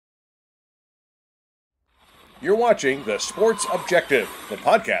You're watching The Sports Objective, the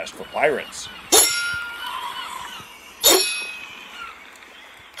podcast for Pirates.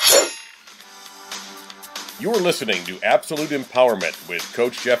 You're listening to Absolute Empowerment with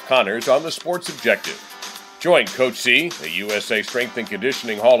Coach Jeff Connors on The Sports Objective. Join Coach C, a USA Strength and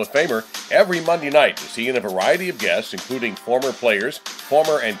Conditioning Hall of Famer, every Monday night as he and a variety of guests, including former players,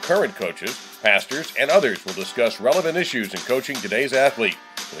 former and current coaches, pastors, and others will discuss relevant issues in coaching today's athlete,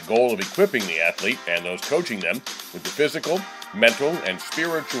 with the goal of equipping the athlete and those coaching them with the physical, mental, and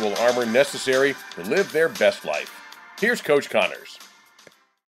spiritual armor necessary to live their best life. Here's Coach Connors.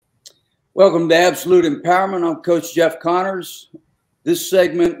 Welcome to Absolute Empowerment. I'm Coach Jeff Connors. This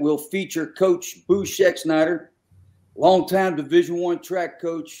segment will feature Coach Boo Schexnayder, longtime Division I track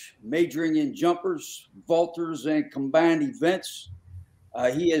coach, majoring in jumpers, vaulters, and combined events.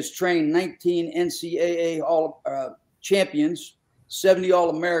 He has trained 19 NCAA champions, 70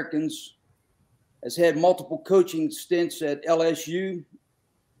 All-Americans, has had multiple coaching stints at LSU,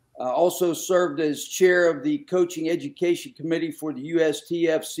 also served as chair of the Coaching Education Committee for the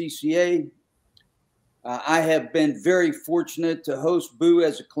USTF CCA. I have been very fortunate to host Boo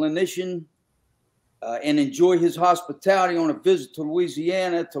as a clinician and enjoy his hospitality on a visit to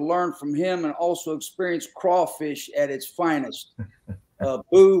Louisiana to learn from him and also experience crawfish at its finest.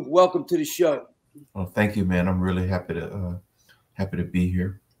 Boo, welcome to the show. Well, thank you, man. I'm really happy to be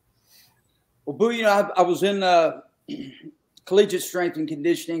here. Well, Boo, you know, I was in collegiate strength and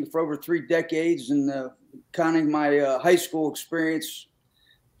conditioning for over 3 decades, and counting my high school experience,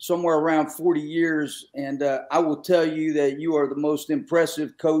 somewhere around 40 years. And I will tell you that you are the most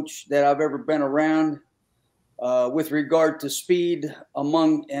impressive coach that I've ever been around with regard to speed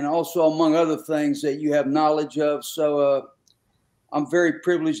and also among other things that you have knowledge of. So I'm very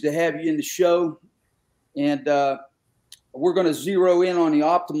privileged to have you in the show. And we're going to zero in on the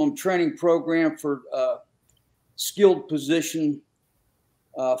optimum training program for skilled position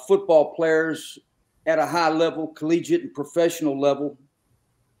football players at a high level, collegiate and professional level.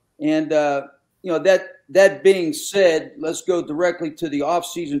 And, you know, that being said, let's go directly to the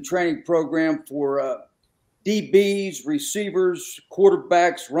off-season training program for DBs, receivers,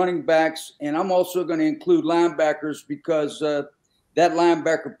 quarterbacks, running backs, and I'm also going to include linebackers because that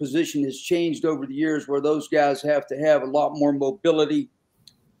linebacker position has changed over the years where those guys have to have a lot more mobility.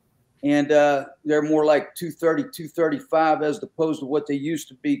 And they're more like 230, 235 as opposed to what they used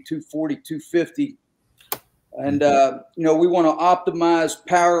to be, 240, 250. And, you know, we want to optimize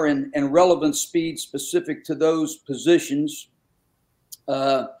power and relevant speed specific to those positions,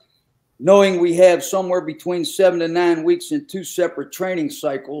 knowing we have somewhere between 7 to 9 weeks in 2 separate training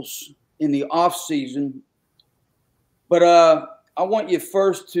cycles in the off season. But I want you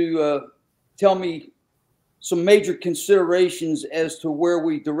first to tell me some major considerations as to where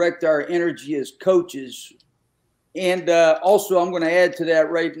we direct our energy as coaches. And also I'm going to add to that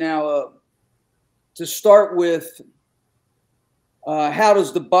right now, to start with, how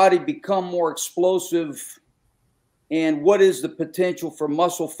does the body become more explosive and what is the potential for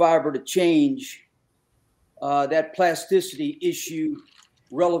muscle fiber to change, that plasticity issue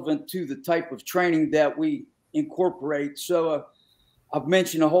relevant to the type of training that we incorporate. So I've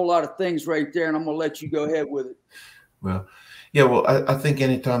mentioned a whole lot of things right there, and I'm going to let you go ahead with it. Well, yeah, well, I think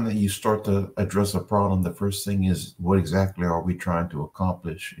anytime that you start to address a problem, the first thing is what exactly are we trying to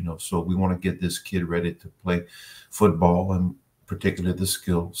accomplish? You know, so we want to get this kid ready to play football, and particularly the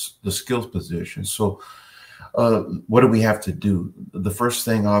skills position. So what do we have to do? The first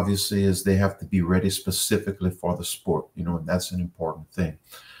thing, obviously, is they have to be ready specifically for the sport, you know, and that's an important thing.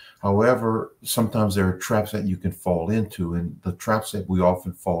 However, sometimes there are traps that you can fall into, and the traps that we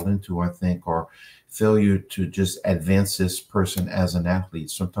often fall into, I think, are failure to just advance this person as an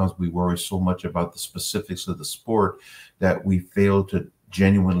athlete. Sometimes we worry so much about the specifics of the sport that we fail to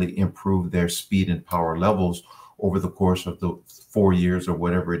genuinely improve their speed and power levels over the course of the 4 years or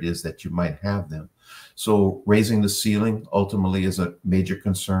whatever it is that you might have them. So raising the ceiling ultimately is a major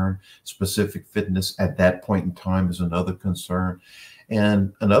concern. Specific fitness at that point in time is another concern.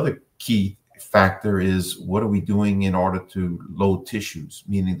 And another key factor is what are we doing in order to load tissues,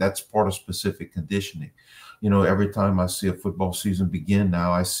 meaning that's part of specific conditioning. You know, every time I see a football season begin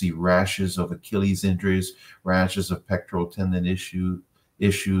now, I see rashes of Achilles injuries, rashes of pectoral tendon issues,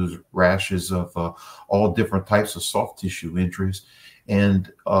 rashes of all different types of soft tissue injuries.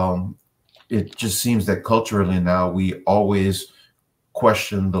 And it just seems that culturally now we always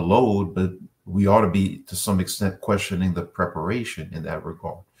question the load, but we ought to be, to some extent, questioning the preparation in that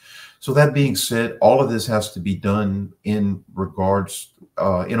regard. So that being said, all of this has to be done in regards,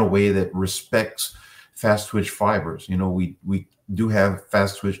 in a way that respects fast twitch fibers. You know, we do have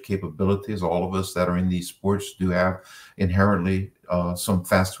fast twitch capabilities. All of us that are in these sports do have inherently some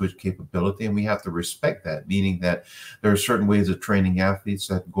fast twitch capability, and we have to respect that, meaning that there are certain ways of training athletes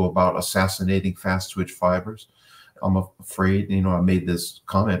that go about assassinating fast twitch fibers. I'm afraid, you know, I made this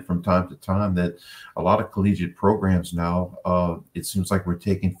comment from time to time that a lot of collegiate programs now, it seems like we're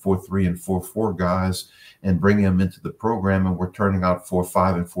taking 4.3 and 4.4 guys and bringing them into the program, and we're turning out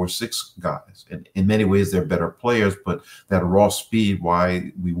 4.5 and 4.6 guys. And in many ways, they're better players, but that raw speed,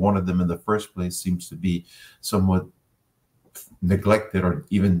 why we wanted them in the first place, seems to be somewhat neglected, or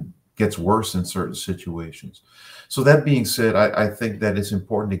even gets worse in certain situations. So that being said, I think that it's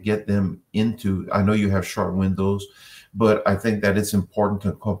important to get them into, I know you have short windows, but I think that it's important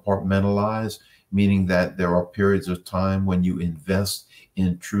to compartmentalize, meaning that there are periods of time when you invest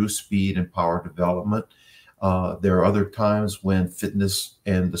in true speed and power development. There are other times when fitness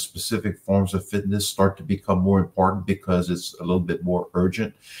and the specific forms of fitness start to become more important because it's a little bit more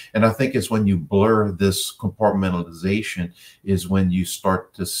urgent. And I think it's when you blur this compartmentalization is when you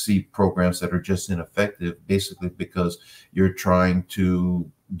start to see programs that are just ineffective, basically because you're trying to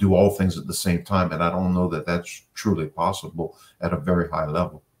do all things at the same time. And I don't know that that's truly possible at a very high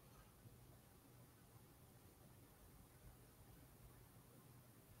level.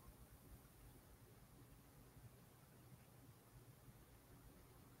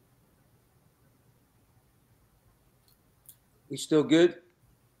 We still good?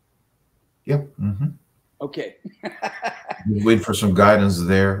 Yep. Mm-hmm. Okay. Wait for some guidance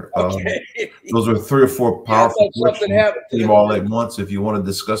there. Okay. Those are 3 or 4 powerful something happened questions all at once. If you want to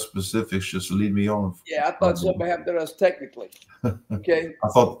discuss specifics, just lead me on. Yeah, I thought something happened to us technically. Okay. I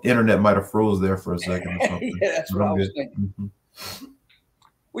thought the internet might have froze there for a second or something. Yeah, that's what I was thinking. Mm-hmm.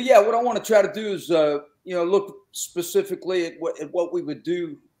 Well, yeah, what I want to try to do is, you know, look specifically at what we would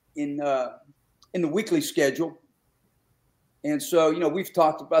do in the weekly schedule. And so, you know, we've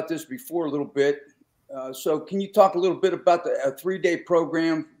talked about this before a little bit. So can you talk a little bit about a 3-day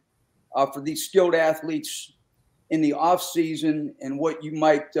program for these skilled athletes in the off season and what you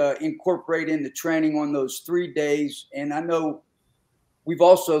might incorporate into training on those 3 days? And I know we've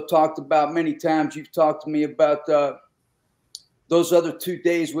also talked about many times, you've talked to me about those other 2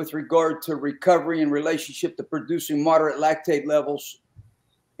 days with regard to recovery in relationship to producing moderate lactate levels.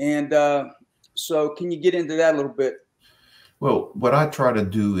 And so can you get into that a little bit? Well, what I try to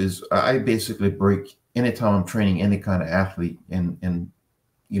do is I basically break, anytime I'm training any kind of athlete and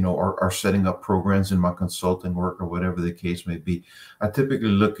you know, are setting up programs in my consulting work or whatever the case may be, I typically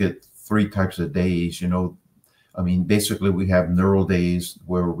look at 3 types of days. You know, I mean, basically we have neural days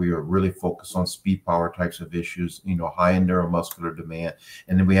where we are really focused on speed power types of issues, you know, high in neuromuscular demand.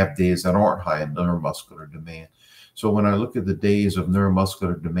 And then we have days that aren't high in neuromuscular demand. So when I look at the days of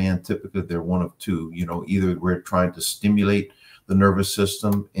neuromuscular demand, typically they're one of 2. You know, either we're trying to stimulate the nervous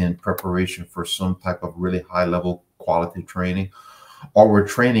system in preparation for some type of really high level quality training, or we're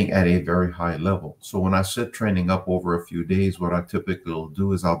training at a very high level. So when I set training up over a few days, what I typically will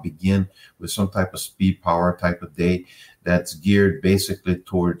do is I'll begin with some type of speed power type of day that's geared basically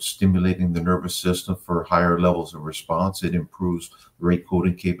towards stimulating the nervous system for higher levels of response. It improves rate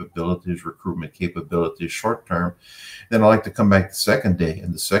coding capabilities, recruitment capabilities short term. Then I like to come back the second day,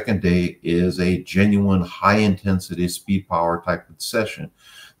 and the second day is a genuine high intensity speed power type of session.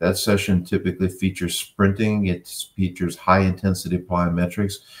 That session typically features sprinting, it features high intensity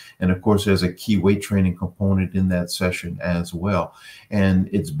plyometrics, and of course there's a key weight training component in that session as well. And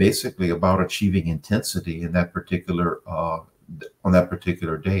it's basically about achieving intensity in that particular on that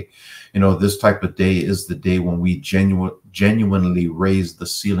particular day. You know, this type of day is the day when we genuinely raise the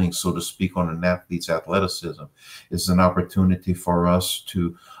ceiling, so to speak, on an athlete's athleticism. It's an opportunity for us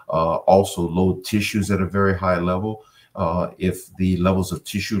to also load tissues at a very high level. If the levels of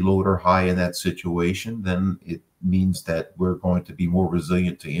tissue load are high in that situation, then it means that we're going to be more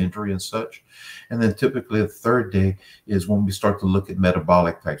resilient to injury and such. And then typically the third day is when we start to look at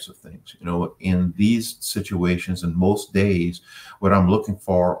metabolic types of things. You know, in these situations and most days, what I'm looking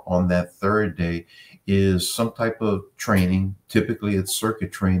for on that third day is some type of training. Typically it's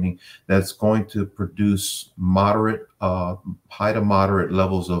circuit training that's going to produce moderate, high to moderate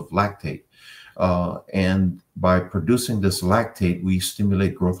levels of lactate. And by producing this lactate, we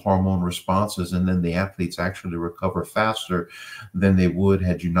stimulate growth hormone responses, and then the athletes actually recover faster than they would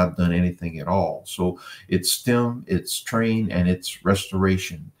had you not done anything at all. So it's stim, it's train, and it's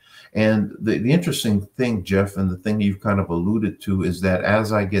restoration. And the interesting thing, Jeff, and the thing you've kind of alluded to is that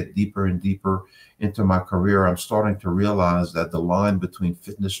as I get deeper and deeper into my career, I'm starting to realize that the line between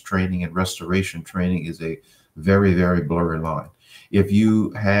fitness training and restoration training is a very, very blurry line. If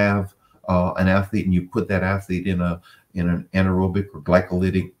you have an athlete and you put that athlete in an anaerobic or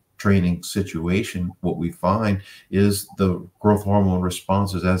glycolytic training situation, what we find is the growth hormone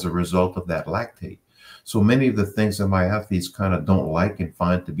responses as a result of that lactate. So many of the things that my athletes kind of don't like and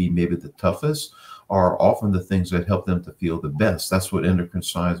find to be maybe the toughest are often the things that help them to feel the best. That's what endocrine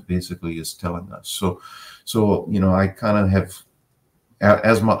science basically is telling us. So you know, I kind of have,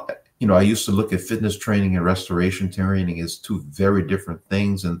 as my, you know, I used to look at fitness training and restoration training as two very different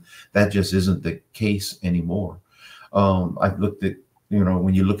things, and that just isn't the case anymore. I've looked at, you know,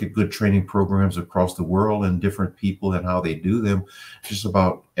 when you look at good training programs across the world and different people and how they do them, just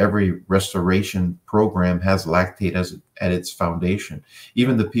about every restoration program has lactate as at its foundation.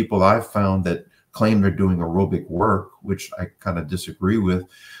 Even the people I've found that claim they're doing aerobic work, which I kind of disagree with,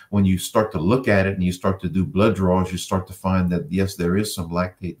 when you start to look at it and you start to do blood draws, you start to find that, yes, there is some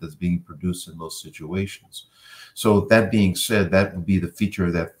lactate that's being produced in those situations. So that being said, that would be the feature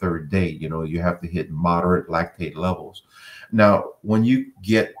of that third day. You know, you have to hit moderate lactate levels. Now, when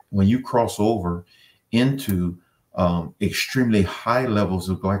you cross over into extremely high levels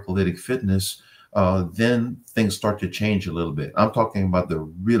of glycolytic fitness, then things start to change a little bit. I'm talking about the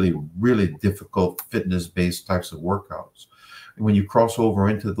really, really difficult fitness-based types of workouts. When you cross over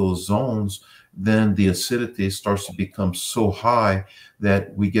into those zones, then the acidity starts to become so high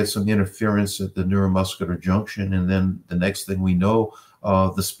that we get some interference at the neuromuscular junction. And then the next thing we know,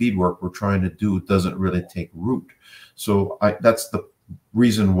 the speed work we're trying to do doesn't really take root. So that's the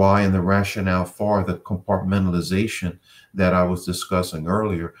reason why, and the rationale for the compartmentalization that I was discussing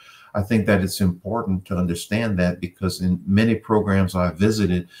earlier. I think that it's important to understand that, because in many programs I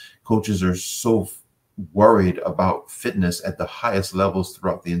visited, coaches are so worried about fitness at the highest levels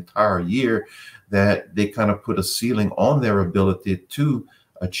throughout the entire year that they kind of put a ceiling on their ability to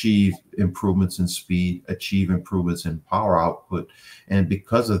achieve improvements in speed, achieve improvements in power output. And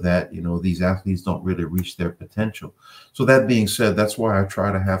because of that, you know, these athletes don't really reach their potential. So that being said, that's why I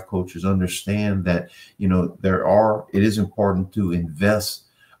try to have coaches understand that, you know, it is important to invest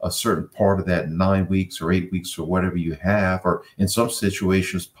a certain part of that 9 weeks or 8 weeks or whatever you have, or in some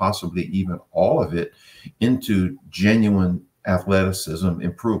situations, possibly even all of it, into genuine athleticism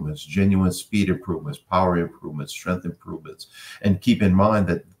improvements, genuine speed improvements, power improvements, strength improvements. And keep in mind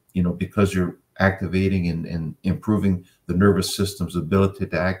that, you know, because you're activating and improving the nervous system's ability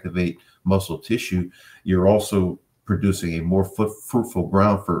to activate muscle tissue, you're also producing a more fruitful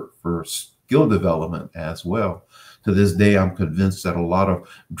ground for skill development as well. To this day, I'm convinced that a lot of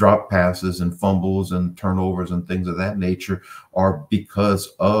drop passes and fumbles and turnovers and things of that nature are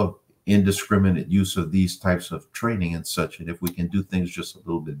because of indiscriminate use of these types of training and such. And if we can do things just a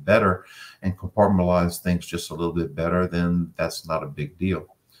little bit better and compartmentalize things just a little bit better, then that's not a big deal.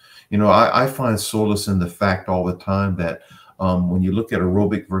 You know, I find solace in the fact all the time that when you look at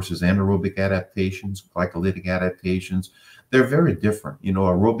aerobic versus anaerobic adaptations, glycolytic adaptations, they're very different. You know,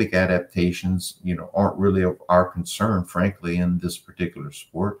 aerobic adaptations, you know, aren't really of our concern, frankly, in this particular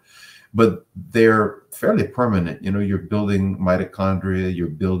sport, but they're fairly permanent. You know, you're building mitochondria, you're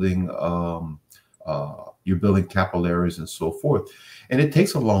building capillaries and so forth. And it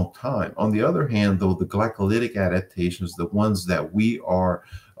takes a long time. On the other hand, though, the glycolytic adaptations, the ones that we are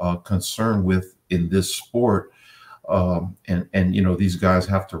concerned with in this sport, and you know, these guys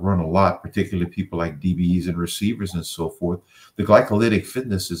have to run a lot, particularly people like DBs and receivers and so forth. The glycolytic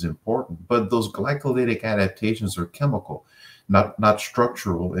fitness is important, but those glycolytic adaptations are chemical, not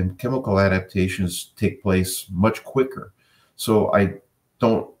structural, and chemical adaptations take place much quicker. So I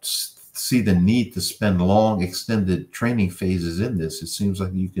don't see the need to spend long extended training phases in this. It seems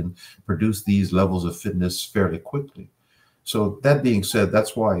like you can produce these levels of fitness fairly quickly. So that being said,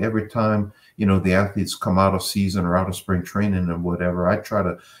 that's why every time, you know, the athletes come out of season or out of spring training and whatever, I try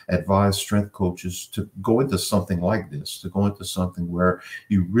to advise strength coaches to go into something like this, to go into something where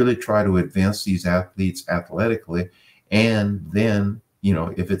you really try to advance these athletes athletically. And then, you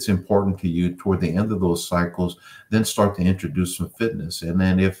know, if it's important to you toward the end of those cycles, then start to introduce some fitness. And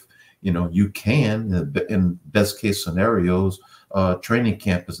then if, you know, you can, in best case scenarios, training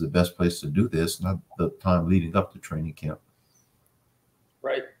camp is the best place to do this, not the time leading up to training camp.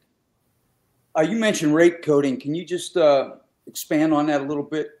 Right. You mentioned rate coding. Can you just expand on that a little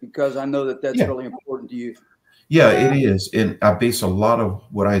bit? Because I know that that's really important to you. Yeah, it is. And I base a lot of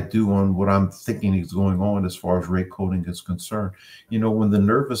what I do on what I'm thinking is going on as far as rate coding is concerned. You know, when the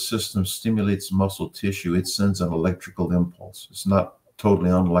nervous system stimulates muscle tissue, it sends an electrical impulse. It's not totally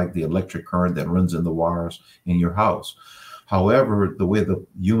unlike the electric current that runs in the wires in your house. However, the way the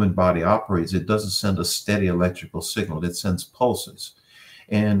human body operates, it doesn't send a steady electrical signal. It sends pulses.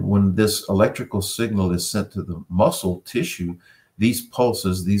 And when this electrical signal is sent to the muscle tissue, these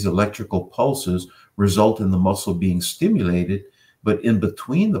pulses, these electrical pulses, result in the muscle being stimulated, but in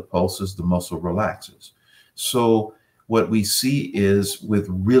between the pulses, the muscle relaxes. So what we see is with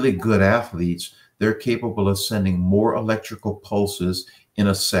really good athletes, they're capable of sending more electrical pulses in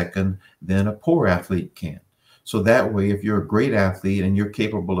a second than a poor athlete can. So that way, if you're a great athlete and you're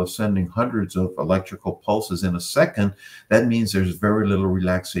capable of sending hundreds of electrical pulses in a second, that means there's very little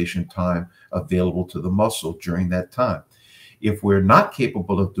relaxation time available to the muscle during that time. If we're not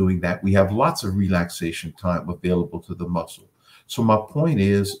capable of doing that, we have lots of relaxation time available to the muscle. So my point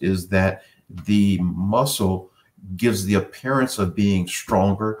is that the muscle gives the appearance of being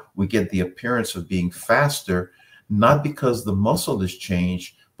stronger. We get the appearance of being faster, not because the muscle has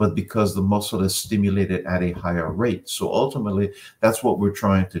changed, but because the muscle is stimulated at a higher rate. So ultimately, that's what we're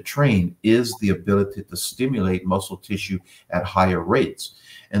trying to train, is the ability to stimulate muscle tissue at higher rates.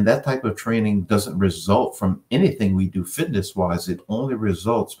 And that type of training doesn't result from anything we do fitness-wise. It only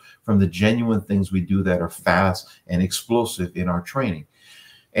results from the genuine things we do that are fast and explosive in our training.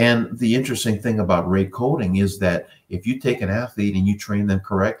 And the interesting thing about rate coding is that if you take an athlete and you train them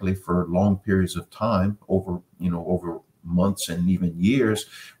correctly for long periods of time, over months and even years,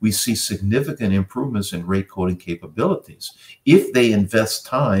 we see significant improvements in rate coding capabilities if they invest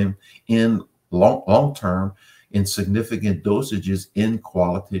time in long term in significant dosages in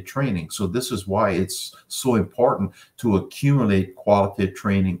quality training. So this is why it's so important to accumulate quality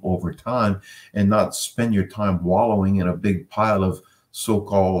training over time and not spend your time wallowing in a big pile of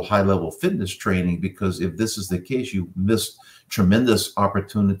so-called high-level fitness training, because if this is the case, you missed tremendous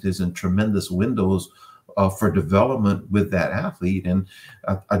opportunities and tremendous windows for development with that athlete. And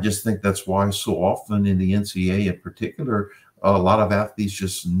I just think that's why so often in the NCAA in particular, a lot of athletes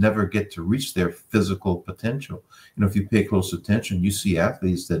just never get to reach their physical potential. You know, if you pay close attention, you see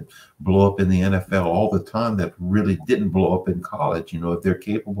athletes that blow up in the NFL all the time that really didn't blow up in college. You know, if they're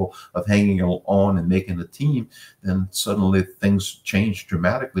capable of hanging on and making a team, then suddenly things change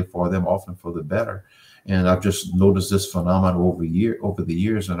dramatically for them, often for the better. And I've just noticed this phenomenon over the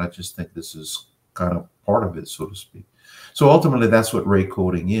years, and I just think this is kind of part of it, so to speak. So ultimately, that's what rate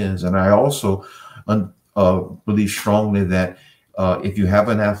coding is. And I also believe strongly that if you have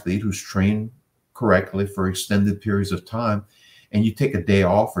an athlete who's trained correctly for extended periods of time, and you take a day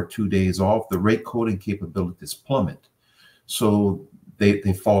off or 2 days off, the rate coding capabilities plummet. So they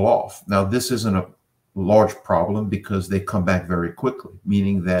fall off. Now, this isn't a large problem because they come back very quickly,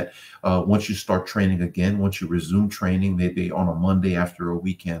 meaning that once you start training again, once you resume training, maybe on a Monday after a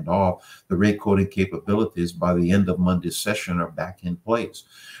weekend off, the rate coding capabilities by the end of Monday's session are back in place.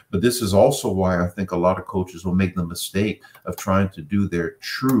 But this is also why I think a lot of coaches will make the mistake of trying to do their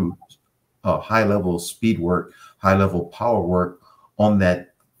true high-level speed work, high-level power work on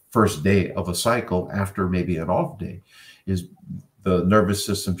that first day of a cycle after maybe an off day. Is the nervous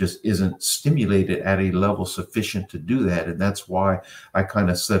system just isn't stimulated at a level sufficient to do that. And that's why I kind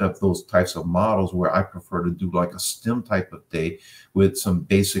of set up those types of models where I prefer to do like a STEM type of day with some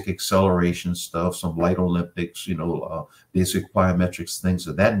basic acceleration stuff, some light Olympics, basic plyometrics, things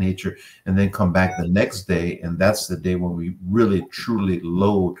of that nature, and then come back the next day. And that's the day when we really, truly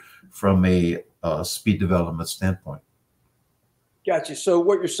load from a speed development standpoint. Gotcha. So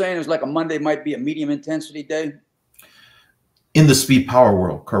what you're saying is like a Monday might be a medium intensity day? In the speed power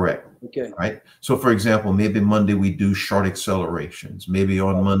world, correct. Okay. Right. So, for example, maybe Monday we do short accelerations. Maybe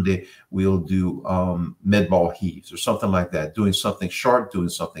on Monday we'll do med ball heaves or something like that. Doing something short, doing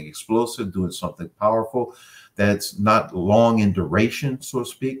something explosive, doing something powerful that's not long in duration, so to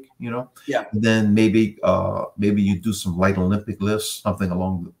speak. Yeah. And then maybe you do some light Olympic lifts, something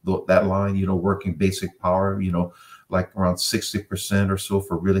along that line. Working basic power. Like around 60% or so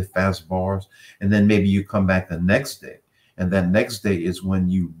for really fast bars, and then maybe you come back the next day. And that next day is when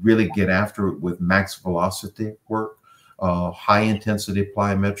you really get after it with max velocity work. High intensity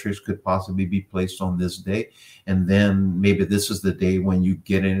plyometrics could possibly be placed on this day. And then maybe this is the day when you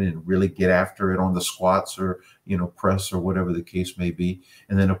get in and really get after it on the squats or, press or whatever the case may be.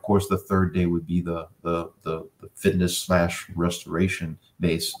 And then, of course, the third day would be the fitness / restoration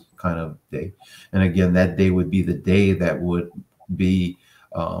based kind of day. And again, that day would be the day that would be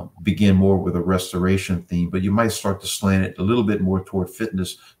begin more with a restoration theme, but you might start to slant it a little bit more toward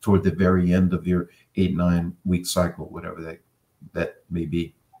fitness toward the very end of your 8-9 week cycle, whatever that may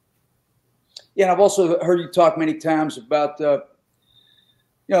be. Yeah, and I've also heard you talk many times about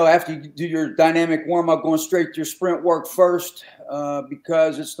after you do your dynamic warm-up, going straight to your sprint work first,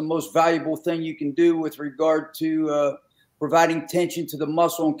 because it's the most valuable thing you can do with regard to providing tension to the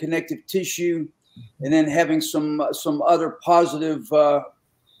muscle and connective tissue, and then having some other positive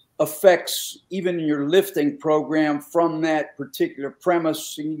affects even your lifting program from that particular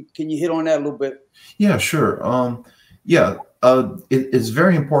premise. Can you hit on that a little bit? Yeah, sure. It's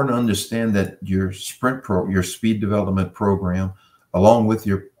very important to understand that your your speed development program, along with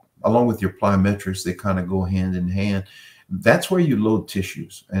your plyometrics, they kind of go hand in hand. That's where you load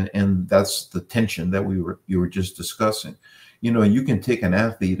tissues, and that's the tension that you were just discussing. You know, you can take an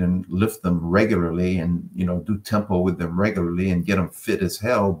athlete and lift them regularly and, you know, do tempo with them regularly and get them fit as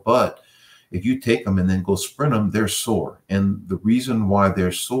hell. But if you take them and then go sprint them, they're sore. And the reason why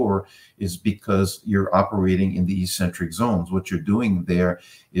they're sore is because you're operating in the eccentric zones. What you're doing there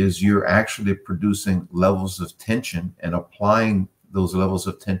is you're actually producing levels of tension and applying those levels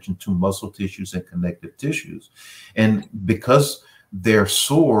of tension to muscle tissues and connective tissues. And because they're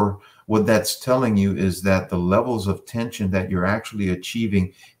sore, what that's telling you is that the levels of tension that you're actually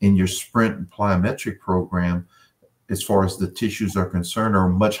achieving in your sprint and plyometric program, as far as the tissues are concerned, are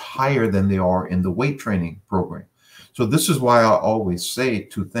much higher than they are in the weight training program. So this is why I always say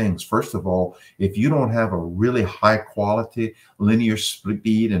two things. First of all, if you don't have a really high quality linear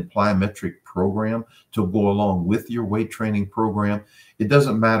speed and plyometric program to go along with your weight training program, it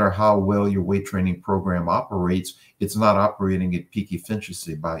doesn't matter how well your weight training program operates. It's not operating at peak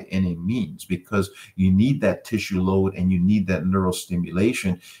efficiency by any means, because you need that tissue load and you need that neural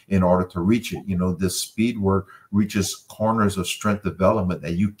stimulation in order to reach it. You know, this speed work reaches corners of strength development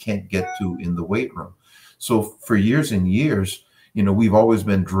that you can't get to in the weight room. So for years and years, you know, we've always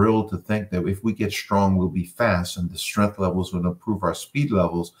been drilled to think that if we get strong, we'll be fast and the strength levels will improve our speed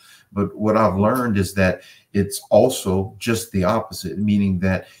levels. But what I've learned is that it's also just the opposite, meaning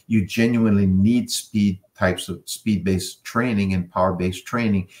that you genuinely need types of speed-based training and power-based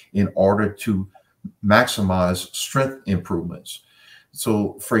training in order to maximize strength improvements.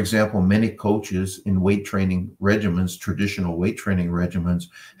 So, for example, many coaches in weight training regimens, traditional weight training regimens,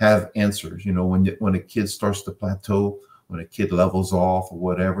 have answers. You know, when a kid starts to plateau, when a kid levels off or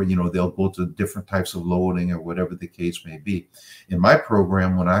whatever, you know, they'll go to different types of loading or whatever the case may be. In my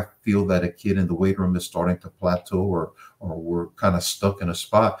program, when I feel that a kid in the weight room is starting to plateau or we're kind of stuck in a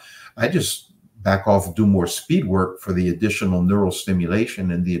spot, I just back off, do more speed work for the additional neural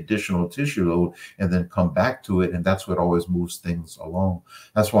stimulation and the additional tissue load, and then come back to it. And that's what always moves things along.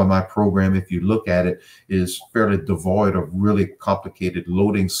 That's why my program, if you look at it, is fairly devoid of really complicated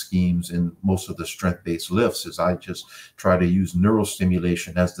loading schemes in most of the strength-based lifts, is I just try to use neural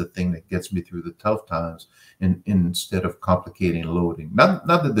stimulation as the thing that gets me through the tough times, instead of complicating loading. Not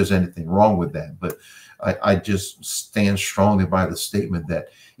that there's anything wrong with that, but I just stand strongly by the statement that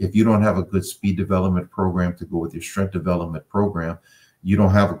if you don't have a good speed development program to go with your strength development program, you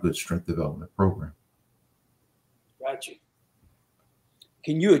don't have a good strength development program. Gotcha.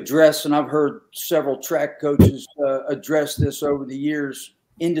 Can you address, and I've heard several track coaches address this over the years,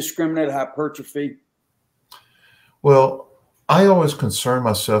 indiscriminate hypertrophy? Well, I always concern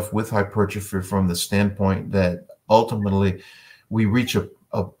myself with hypertrophy from the standpoint that ultimately we reach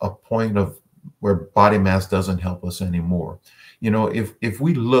a point of where body mass doesn't help us anymore. You know, if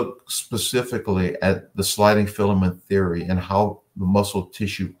we look specifically at the sliding filament theory and how the muscle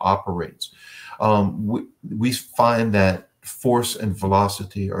tissue operates, we find that force and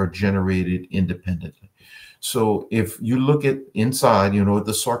velocity are generated independently. So if you look at inside, you know,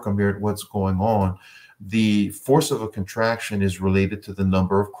 the sarcomere, what's going on, the force of a contraction is related to the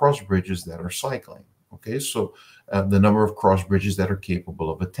number of cross bridges that are cycling. Okay, so the number of cross bridges that are capable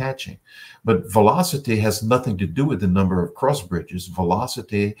of attaching. But velocity has nothing to do with the number of cross bridges.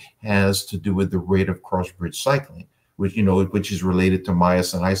 Velocity has to do with the rate of cross bridge cycling, which, you know, which is related to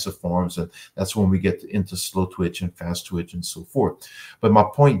myosin isoforms. And that's when we get into slow twitch and fast twitch and so forth. But my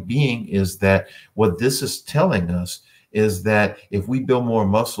point being is that what this is telling us is that if we build more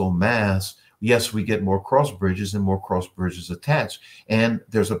muscle mass, yes, we get more cross bridges and more cross bridges attached, and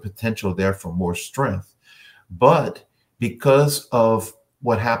there's a potential there for more strength. But because of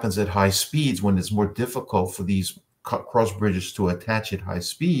what happens at high speeds, when it's more difficult for these cross bridges to attach at high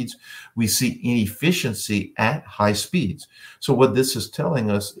speeds, we see inefficiency at high speeds. So what this is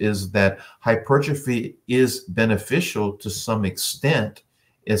telling us is that hypertrophy is beneficial to some extent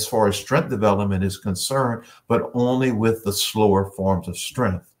as far as strength development is concerned, but only with the slower forms of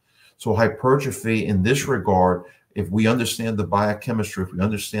strength. So hypertrophy in this regard, if we understand the biochemistry, if we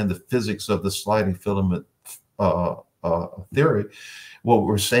understand the physics of the sliding filament theory, what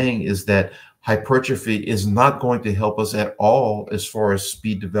we're saying is that hypertrophy is not going to help us at all as far as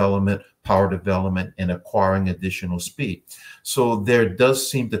speed development, power development, and acquiring additional speed. So there does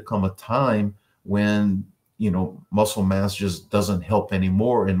seem to come a time when, muscle mass just doesn't help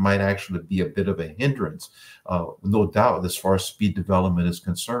anymore and might actually be a bit of a hindrance, no doubt, as far as speed development is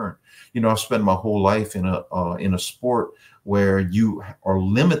concerned. I've spent my whole life in a sport where you are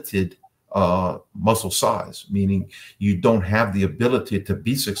limited muscle size, meaning you don't have the ability to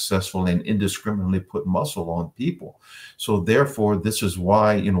be successful and indiscriminately put muscle on people. So therefore, this is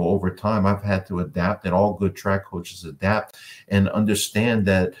why, over time I've had to adapt, and all good track coaches adapt and understand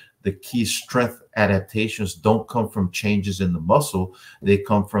that the key strength adaptations don't come from changes in the muscle. They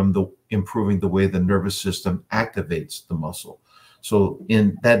come from improving the way the nervous system activates the muscle. So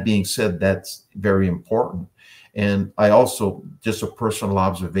in that being said, that's very important. And I also, just a personal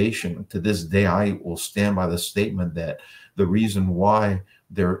observation, to this day, I will stand by the statement that the reason why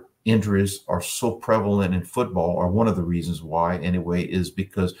their injuries are so prevalent in football, or one of the reasons why anyway, is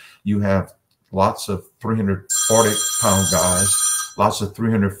because you have lots of 340-pound guys, lots of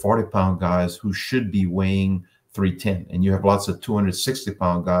 340-pound guys who should be weighing 310, and you have lots of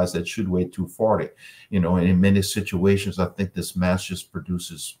 260-pound guys that should weigh 240. And in many situations, I think this mass just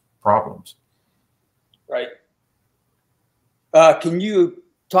produces problems. Right. Can you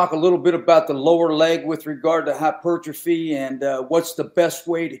talk a little bit about the lower leg with regard to hypertrophy, and what's the best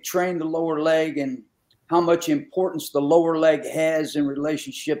way to train the lower leg, and how much importance the lower leg has in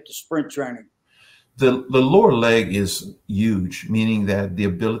relationship to sprint training? The lower leg is huge, meaning that the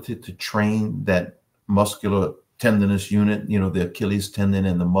ability to train that muscular tendinous unit, the Achilles tendon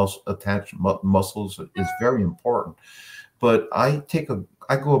and the attached muscles, is very important. But I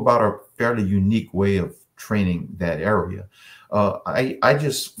go about a fairly unique way of training that area. I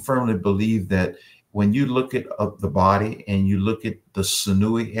just firmly believe that when you look at the body and you look at the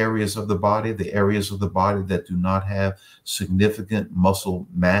sinewy areas of the body, the areas of the body that do not have significant muscle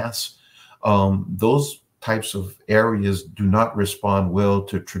mass, those types of areas do not respond well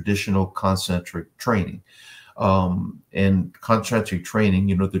to traditional concentric training. And concentric training,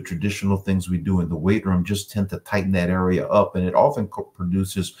 the traditional things we do in the weight room just tend to tighten that area up, and it often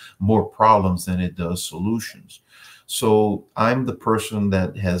produces more problems than it does solutions. So I'm the person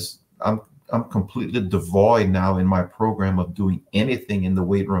that I'm completely devoid now in my program of doing anything in the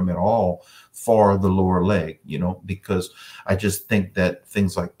weight room at all for the lower leg, because I just think that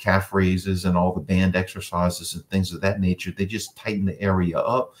things like calf raises and all the band exercises and things of that nature, they just tighten the area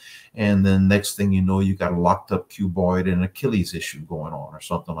up. And then next thing you know, you got a locked up cuboid and Achilles issue going on or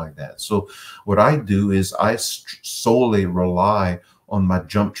something like that. So what I do is I solely rely on my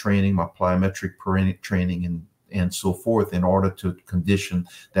jump training, my plyometric training, and so forth in order to condition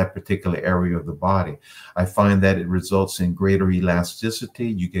that particular area of the body. I find that it results in greater elasticity,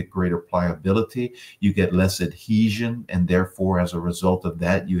 you get greater pliability, you get less adhesion, and therefore, as a result of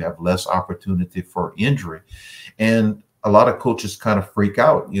that, you have less opportunity for injury. And a lot of coaches kind of freak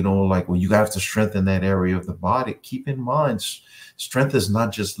out, like, well, you have to strengthen that area of the body. Keep in mind, strength is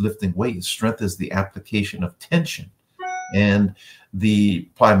not just lifting weights. Strength is the application of tension. And the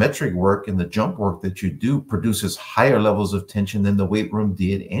plyometric work and the jump work that you do produces higher levels of tension than the weight room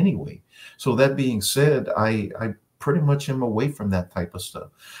did anyway. So that being said, I pretty much am away from that type of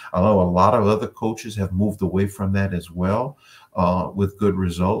stuff. I know a lot of other coaches have moved away from that as well, with good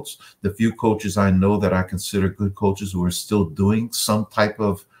results. The few coaches I know that I consider good coaches who are still doing some type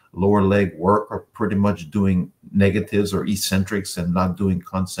of lower leg work are pretty much doing negatives or eccentrics and not doing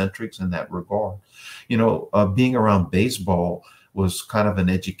concentrics in that regard. Being around baseball was kind of an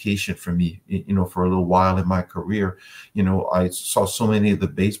education for me, for a little while in my career. I saw so many of the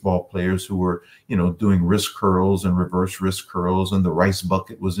baseball players who were, doing wrist curls and reverse wrist curls, and the rice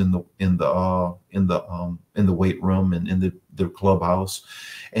bucket was in the weight room and in the clubhouse.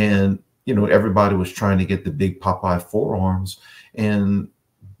 And, everybody was trying to get the big Popeye forearms. And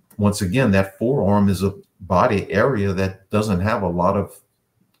once again, that forearm is a body area that doesn't have a lot of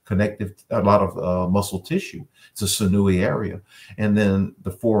muscle tissue. It's a sinewy area. And then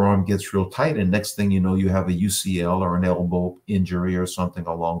the forearm gets real tight, and next thing you know, you have a UCL or an elbow injury or something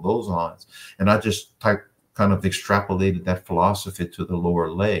along those lines. And I just kind of extrapolated that philosophy to the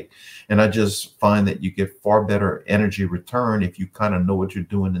lower leg. And I just find that you get far better energy return if you kind of know what you're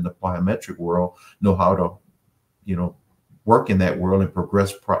doing in the plyometric world, know how to, work in that world and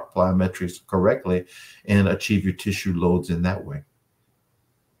progress plyometrics correctly and achieve your tissue loads in that way.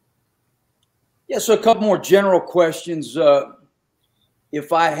 Yeah, so a couple more general questions.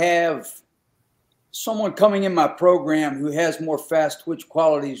 If I have someone coming in my program who has more fast twitch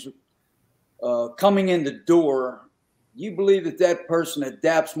qualities coming in the door, you believe that person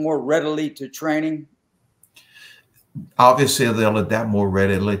adapts more readily to training? Obviously they'll adapt more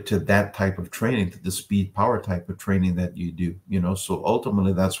readily to that type of training, to the speed power type of training that you do, so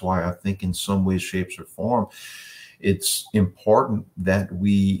ultimately that's why I think in some way, shapes, or form it's important that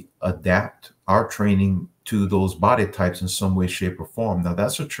we adapt our training to those body types in some way, shape, or form. Now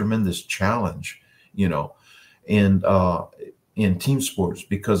that's a tremendous challenge, and in team sports,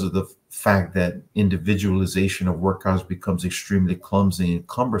 because of the fact that individualization of workouts becomes extremely clumsy and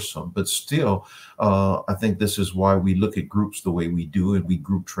cumbersome. But still, I think this is why we look at groups the way we do, and we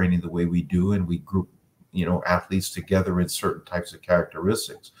group training the way we do, and we group athletes together in certain types of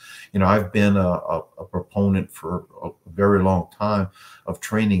characteristics. I've been a proponent for a very long time of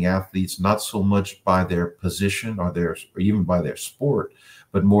training athletes, not so much by their position or even by their sport,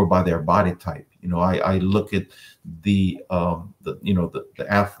 but more by their body type. I look at the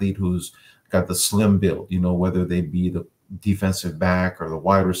athlete who's got the slim build, whether they be the defensive back or the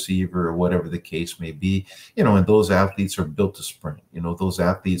wide receiver or whatever the case may be, and those athletes are built to sprint. Those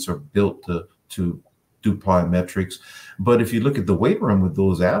athletes are built to do plyometrics. But if you look at the weight room with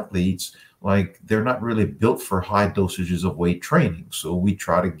those athletes, like, they're not really built for high dosages of weight training. So we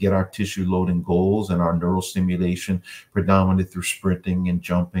try to get our tissue loading goals and our neural stimulation predominantly through sprinting and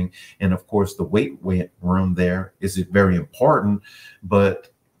jumping. And of course, the weight room there is very important, but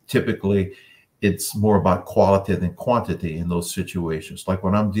typically it's more about quality than quantity in those situations. Like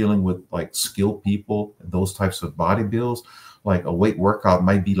when I'm dealing with like skilled people, those types of body builds, like a weight workout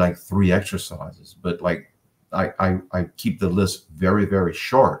might be like 3 exercises, but like I keep the list very, very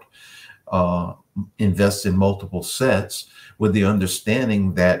short. Invest in multiple sets with the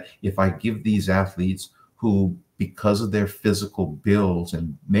understanding that if I give these athletes who, because of their physical builds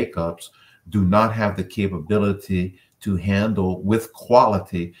and makeups, do not have the capability to handle with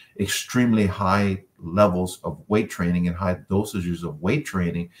quality extremely high levels of weight training and high dosages of weight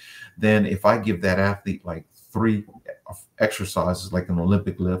training, then if I give that athlete like 3 exercises, like an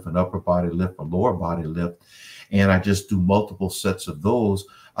Olympic lift, an upper body lift, a lower body lift, and I just do multiple sets of those,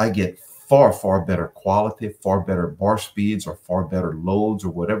 I get far, far better quality, far better bar speeds, or far better loads, or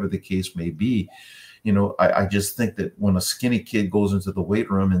whatever the case may be. I just think that when a skinny kid goes into the weight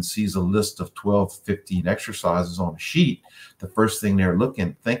room and sees a list of 12, 15 exercises on a sheet, the first thing they're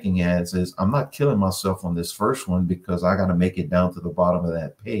thinking as is, I'm not killing myself on this first one because I got to make it down to the bottom of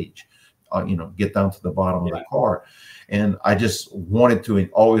that page, get down to the bottom of the card. And I just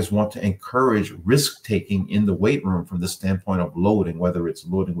always want to encourage risk taking in the weight room from the standpoint of loading, whether it's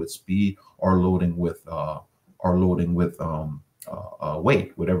loading with speed or loading with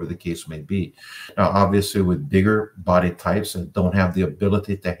weight, whatever the case may be. Now, obviously, with bigger body types that don't have the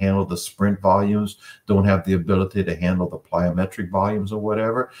ability to handle the sprint volumes, don't have the ability to handle the plyometric volumes or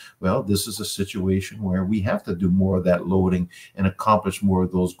whatever, well, this is a situation where we have to do more of that loading and accomplish more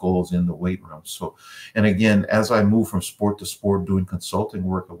of those goals in the weight room. So, and again, as I move from sport to sport, doing consulting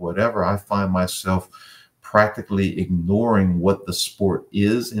work or whatever, I find myself practically ignoring what the sport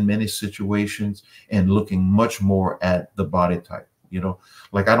is in many situations and looking much more at the body type.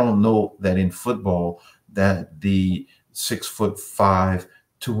 Like, I don't know that in football that the 6'5",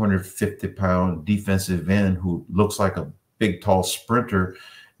 250-pound defensive end who looks like a big, tall sprinter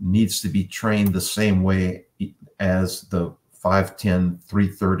needs to be trained the same way as the 5'10",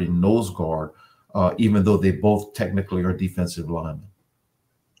 330 nose guard, even though they both technically are defensive linemen.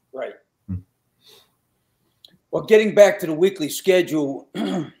 Right. Well, getting back to the weekly schedule,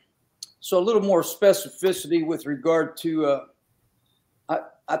 so a little more specificity with regard to,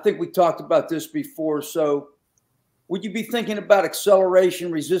 I think we talked about this before. So would you be thinking about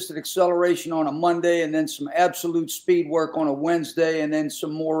acceleration, resisted acceleration on a Monday, and then some absolute speed work on a Wednesday, and then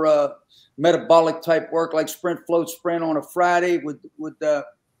some more metabolic type work like sprint, float, sprint on a Friday?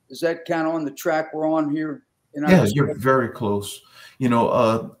 Is that kind of on the track we're on here? Yeah, you're very close.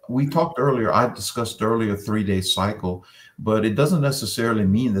 We talked earlier, I discussed earlier 3-day cycle, but it doesn't necessarily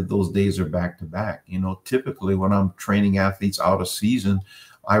mean that those days are back to back. Typically when I'm training athletes out of season,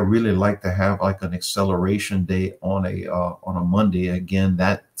 I really like to have like an acceleration day on a Monday. Again,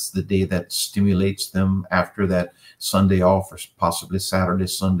 that's the day that stimulates them after that Sunday off, or possibly Saturday,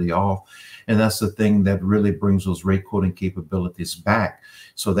 Sunday off. And that's the thing that really brings those rate coding capabilities back.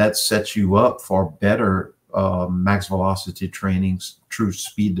 So that sets you up for better max velocity trainings, true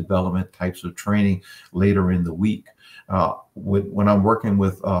speed development types of training later in the week. When I'm working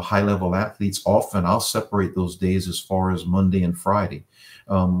with high level athletes, often I'll separate those days as far as Monday and Friday.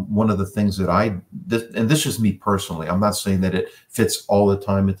 One of the things that and this is me personally, I'm not saying that it fits all the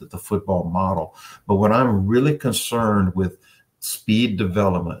time into the football model, but when I'm really concerned with speed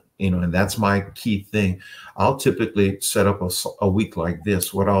development, and that's my key thing. I'll typically set up a week like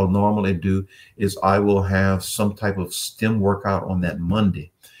this. What I'll normally do is I will have some type of STEM workout on that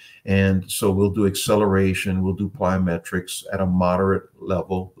Monday. And so we'll do acceleration, we'll do plyometrics at a moderate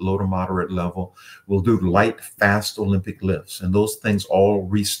level, low to moderate level. We'll do light, fast Olympic lifts, and those things all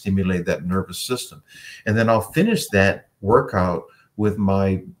re-stimulate that nervous system. And then I'll finish that workout with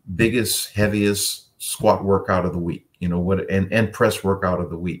my biggest, heaviest squat workout of the week, and press workout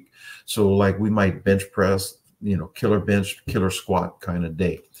of the week. So like we might bench press, killer bench, killer squat kind of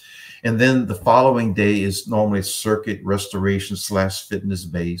day. And then the following day is normally circuit restoration / fitness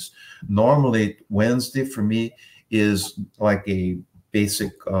base. Normally Wednesday for me is like a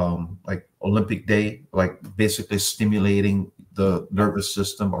basic like Olympic day, like basically stimulating the nervous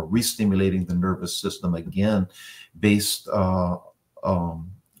system or re-stimulating the nervous system again, based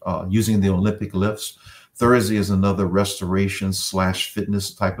using the Olympic lifts. Thursday is another restoration /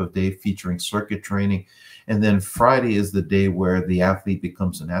 fitness type of day featuring circuit training. And then Friday is the day where the athlete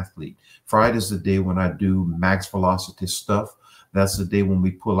becomes an athlete. Friday is the day when I do max velocity stuff. That's the day when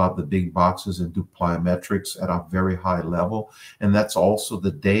we pull out the big boxes and do plyometrics at a very high level. And that's also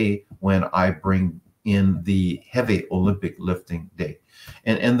the day when I bring in the heavy Olympic lifting day.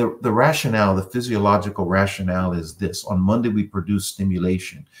 And the rationale, the physiological rationale is this. On Monday, we produce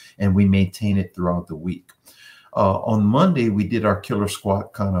stimulation and we maintain it throughout the week. On Monday, we did our killer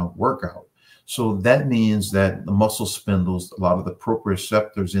squat kind of workout. So that means that the muscle spindles, a lot of the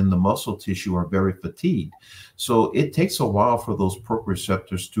proprioceptors in the muscle tissue are very fatigued. So it takes a while for those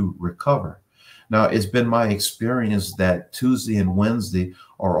proprioceptors to recover. Now, it's been my experience that Tuesday and Wednesday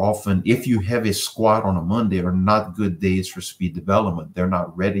are often, if you have a squat on a Monday, are not good days for speed development. They're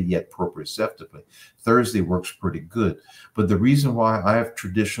not ready yet proprioceptively. Thursday works pretty good. But the reason why I have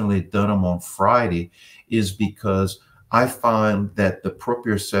traditionally done them on Friday is because I find that the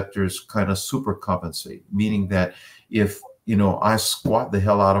proprioceptors kind of supercompensate, meaning that if, I squat the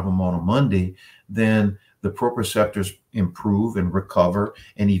hell out of them on a Monday, then the proprioceptors improve and recover,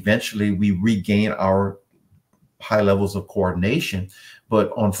 and eventually we regain our high levels of coordination.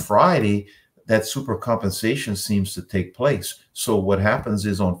 But on Friday, that supercompensation seems to take place. So what happens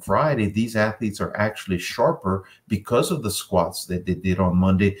is on Friday, these athletes are actually sharper because of the squats that they did on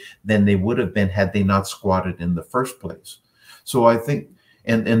Monday than they would have been had they not squatted in the first place. So I think,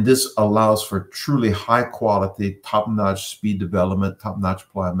 and this allows for truly high quality, top-notch speed development, top-notch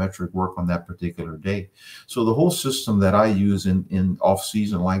plyometric work on that particular day. So the whole system that I use in off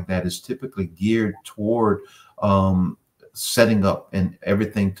season like that is typically geared toward setting up and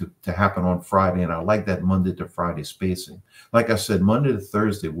everything to happen on Friday. And I like that Monday to Friday spacing. Like I said, Monday to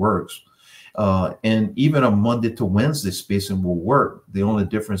Thursday works. And even a Monday to Wednesday spacing will work. The only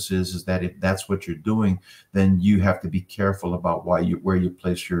difference is that if that's what you're doing, then you have to be careful about where you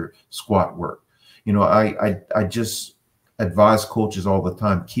place your squat work. I just advise coaches all the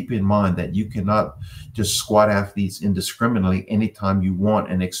time, keep in mind that you cannot just squat athletes indiscriminately anytime you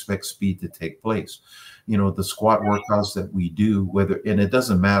want and expect speed to take place. The squat workouts that we do, and it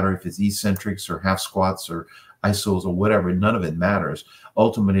doesn't matter if it's eccentrics or half squats or isos or whatever, none of it matters.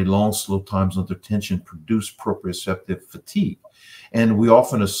 Ultimately, long, slow times under tension produce proprioceptive fatigue. And we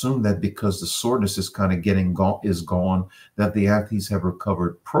often assume that because the soreness is kind of gone, that the athletes have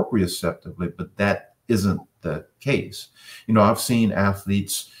recovered proprioceptively, but that isn't the case. I've seen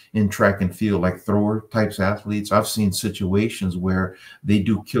athletes in track and field, like thrower types athletes. I've seen situations where they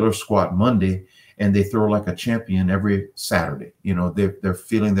do killer squat Monday and they throw like a champion every Saturday. They're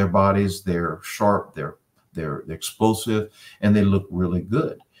feeling their bodies, they're sharp, they're explosive, and they look really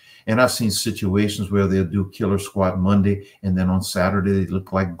good. And I've seen situations where they'll do killer squat Monday, and then on Saturday they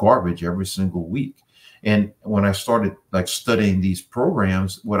look like garbage every single week. And when I started studying these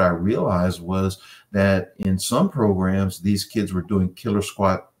programs, what I realized was that in some programs, these kids were doing killer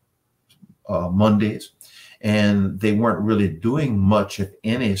squat Mondays, and they weren't really doing much, if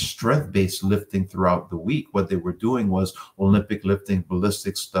any, strength-based lifting throughout the week. What they were doing was Olympic lifting,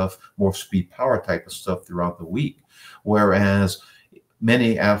 ballistic stuff, more speed power type of stuff throughout the week. Whereas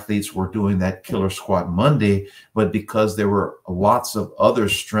many athletes were doing that killer squat Monday, but because there were lots of other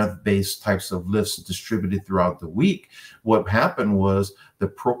strength-based types of lifts distributed throughout the week, what happened was the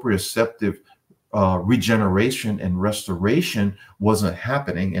proprioceptive regeneration and restoration wasn't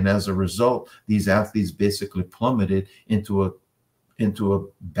happening, and as a result, these athletes basically plummeted into a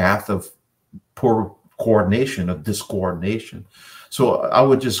bath of poor coordination, of discoordination. So I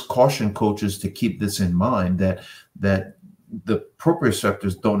would just caution coaches to keep this in mind, that the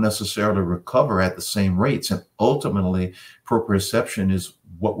proprioceptors don't necessarily recover at the same rates, and ultimately proprioception is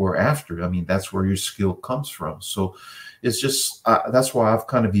what we're after. I mean, that's where your skill comes from. So it's just that's why I've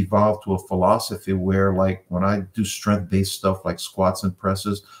kind of evolved to a philosophy where, like, when I do strength-based stuff like squats and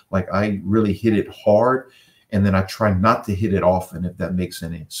presses, like, I really hit it hard, and then I try not to hit it often, if that makes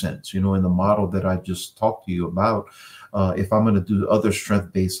any sense. You know, in the model that I just talked to you about, if I'm going to do other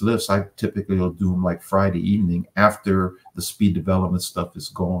strength-based lifts, I typically will do them like Friday evening after the speed development stuff is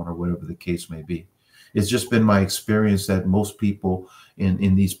gone, or whatever the case may be. It's just been my experience that most people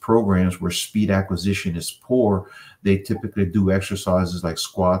in these programs where speed acquisition is poor, they typically do exercises like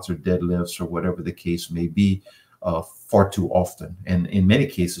squats or deadlifts or whatever the case may be far too often, and in many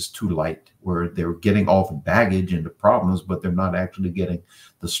cases too light, where they're getting all the baggage and the problems, but they're not actually getting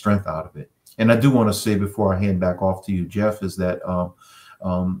the strength out of it. And I do want to say, before I hand back off to you, Jeff, is that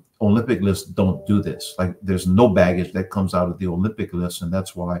Olympic lifts don't do this. Like, there's no baggage that comes out of the Olympic lifts, and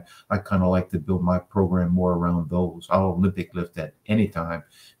that's why I kind of like to build my program more around those. I'll Olympic lift at any time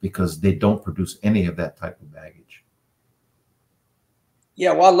because they don't produce any of that type of baggage.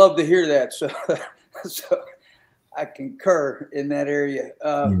 Yeah, well, I love to hear that. So, so I concur in that area.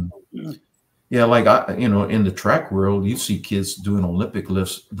 Yeah, like, in the track world, you see kids doing Olympic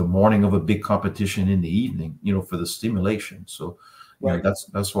lifts the morning of a big competition in the evening, for the stimulation. So, right.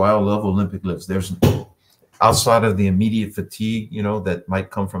 That's why I love Olympic lifts. There's, outside of the immediate fatigue, that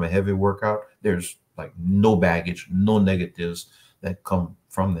might come from a heavy workout, there's like no baggage, no negatives that come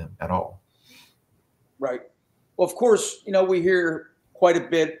from them at all. Right. Well, of course, we hear quite a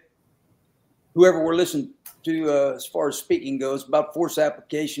bit, whoever we're listening to, as far as speaking goes, about force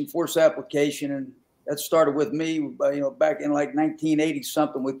application, and that started with me, back in like 1980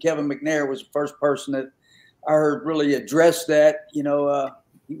 something, with Kevin McNair was the first person that I heard really address that. He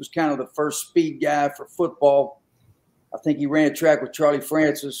was kind of the first speed guy for football. I think he ran track with Charlie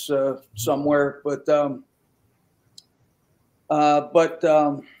Francis somewhere, but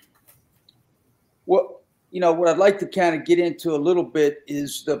what I'd like to kind of get into a little bit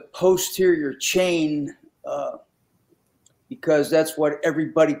is the posterior chain, because that's what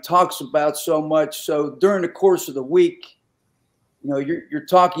everybody talks about so much. So during the course of the week, you're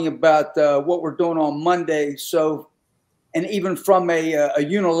talking about what we're doing on Monday. So, and even from a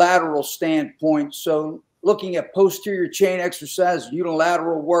unilateral standpoint, so looking at posterior chain exercise,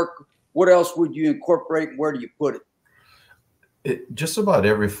 unilateral work, what else would you incorporate and where do you put it? Just about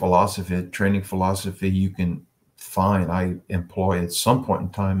every training philosophy you can find, I employ at some point in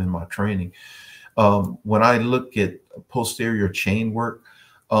time in my training. When I look at posterior chain work,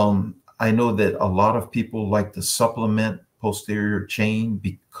 I know that a lot of people like to supplement posterior chain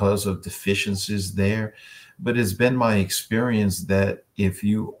because of deficiencies there. But it's been my experience that if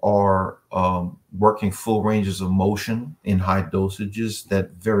you are working full ranges of motion in high dosages,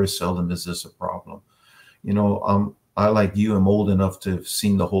 that very seldom is this a problem. I, like you, am old enough to have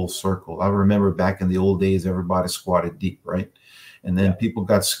seen the whole circle. I remember back in the old days, everybody squatted deep, right? And then people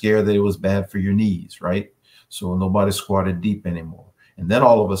got scared that it was bad for your knees, right? So nobody squatted deep anymore. And then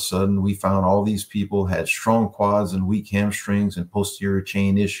all of a sudden, we found all these people had strong quads and weak hamstrings and posterior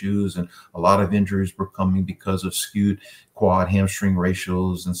chain issues, and a lot of injuries were coming because of skewed quad hamstring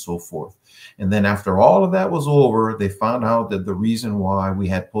ratios and so forth. And then after all of that was over, they found out that the reason why we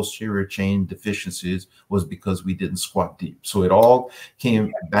had posterior chain deficiencies was because we didn't squat deep. So it all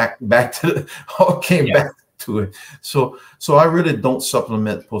came back to it. So I really don't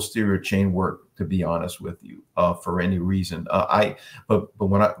supplement posterior chain work, to be honest with you, for any reason. But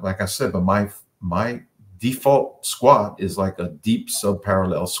like I said, my default squat is like a deep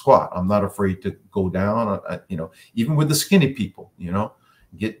subparallel squat. I'm not afraid to go down, even with the skinny people,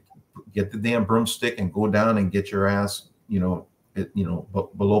 get the damn broomstick and go down and get your ass,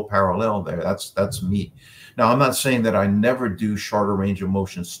 below parallel there. That's me. Now, I'm not saying that I never do shorter range of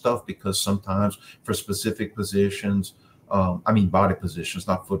motion stuff, because sometimes for specific positions, body positions,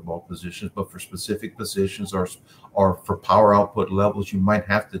 not football positions, but for specific positions or for power output levels, you might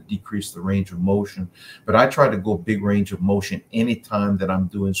have to decrease the range of motion. But I try to go big range of motion anytime that I'm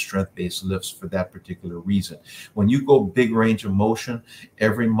doing strength-based lifts for that particular reason. When you go big range of motion,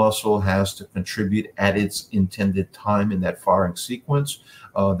 every muscle has to contribute at its intended time in that firing sequence.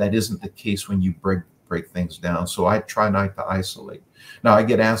 That isn't the case when you break things down. So I try not to isolate. Now, I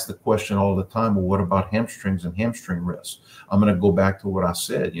get asked the question all the time, well, what about hamstrings and hamstring rest? I'm going to go back to what I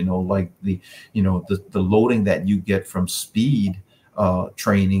said, like the loading that you get from speed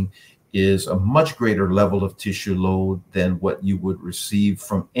training is a much greater level of tissue load than what you would receive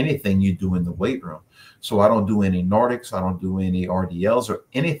from anything you do in the weight room. So I don't do any Nordics, I don't do any RDLs or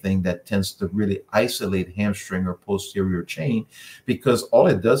anything that tends to really isolate hamstring or posterior chain, because all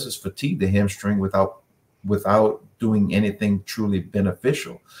it does is fatigue the hamstring without without doing anything truly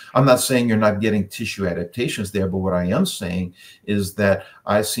beneficial. I'm not saying you're not getting tissue adaptations there, but what I am saying is that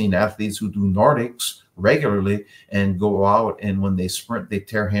I've seen athletes who do Nordics regularly and go out, and when they sprint, they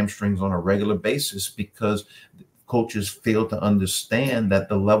tear hamstrings on a regular basis because coaches fail to understand that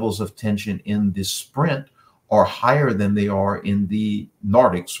the levels of tension in this sprint are higher than they are in the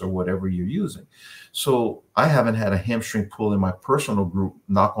Nordics or whatever you're using. So I haven't had a hamstring pull in my personal group,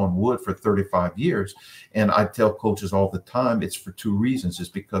 knock on wood, for 35 years. And I tell coaches all the time, it's for two reasons. It's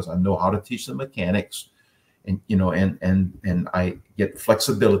because I know how to teach the mechanics, and, you know, and I get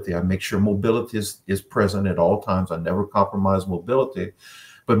flexibility. I make sure mobility is present at all times. I never compromise mobility.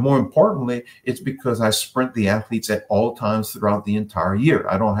 But more importantly, it's because I sprint the athletes at all times throughout the entire year.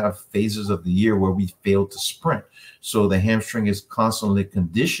 I don't have phases of the year where we fail to sprint. So the hamstring is constantly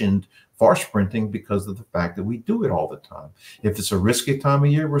conditioned for sprinting because of the fact that we do it all the time. If it's a risky time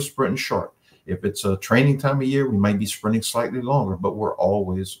of year, we're sprinting short. If it's a training time of year, we might be sprinting slightly longer, but we're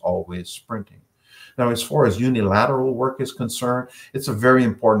always sprinting. Now, as far as unilateral work is concerned, it's a very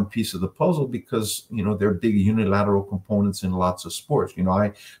important piece of the puzzle because, you know, there are big unilateral components in lots of sports. You know,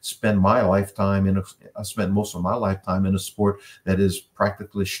 I spent most of my lifetime in a sport that is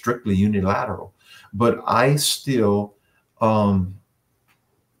practically strictly unilateral, but I still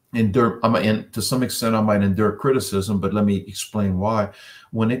and to some extent, I might endure criticism, but let me explain why.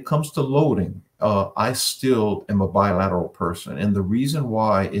 When it comes to loading, I still am a bilateral person. And the reason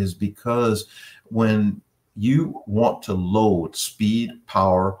why is because when you want to load speed,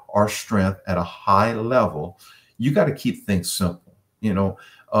 power, or strength at a high level, you got to keep things simple. You know,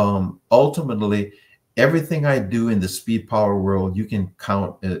 ultimately, everything I do in the speed power world, you can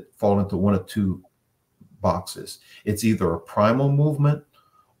count it fall into one of two boxes. It's either a primal movement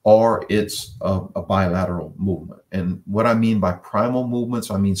or it's a bilateral movement. And what I mean by primal movements,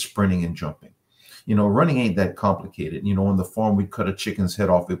 I mean sprinting and jumping. You know, running ain't that complicated. You know, on the farm, we cut a chicken's head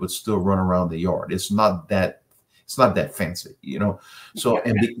off, it would still run around the yard. It's not that fancy, you know. So,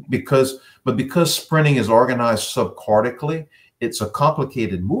 because sprinting is organized subcortically, it's a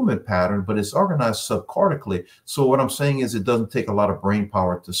complicated movement pattern, but it's organized subcortically. So what I'm saying is it doesn't take a lot of brain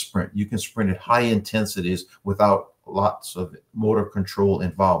power to sprint. You can sprint at high intensities without lots of motor control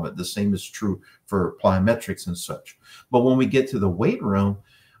involvement. The same is true for plyometrics and such. But when we get to the weight room,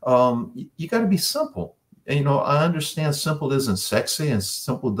 you got to be simple. And, you know, I understand simple isn't sexy and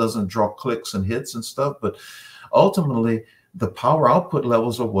simple doesn't draw clicks and hits and stuff, but ultimately the power output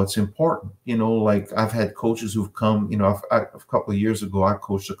levels are what's important. You know, like I've had coaches who've come, you know, a couple of years ago, I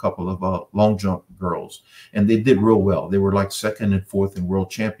coached a couple of long jump girls and they did real well. They were like second and fourth in world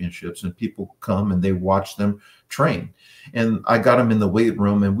championships, and people come and they watch them train. And I got them in the weight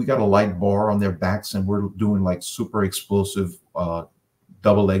room and we got a light bar on their backs and we're doing like super explosive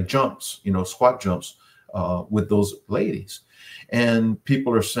double leg jumps, you know, squat jumps with those ladies. And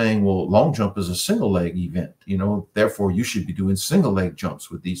people are saying, well, long jump is a single leg event, you know, therefore you should be doing single leg jumps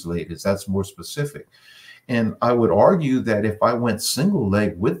with these ladies. That's more specific. And I would argue that if I went single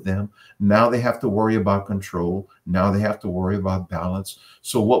leg with them, now they have to worry about control. Now they have to worry about balance.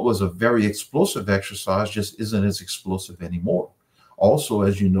 So what was a very explosive exercise just isn't as explosive anymore. Also,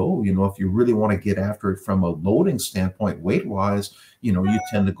 as you know, if you really want to get after it from a loading standpoint, weight-wise, you know, you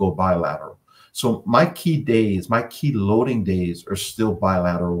tend to go bilateral. So my key loading days are still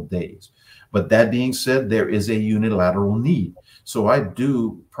bilateral days. But that being said, there is a unilateral need. So I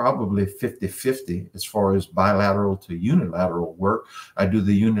do probably 50-50 as far as bilateral to unilateral work. I do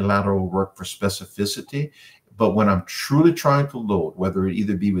the unilateral work for specificity. But when I'm truly trying to load, whether it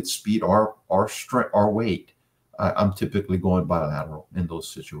either be with speed or strength or weight, I'm typically going bilateral in those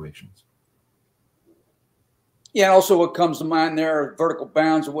situations. Yeah, and also what comes to mind there are vertical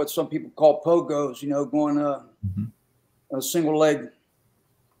bounds, or what some people call pogos, you know, going a single leg.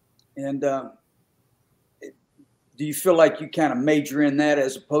 And do you feel like you kind of major in that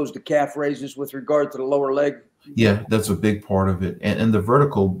as opposed to calf raises with regard to the lower leg? Yeah, that's a big part of it. And the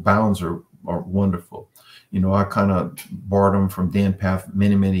vertical bounds are wonderful. You know, I kind of borrowed them from Dan Path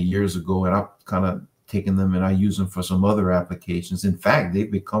many years ago, and I've kind of taken them and I use them for some other applications. In fact, they've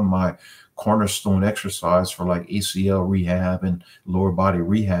become my cornerstone exercise for like ACL rehab and lower body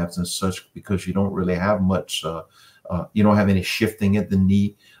rehabs and such, because you don't really have much, you don't have any shifting at the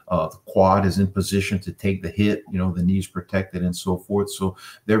knee. The quad is in position to take the hit, you know, the knee's protected and so forth. So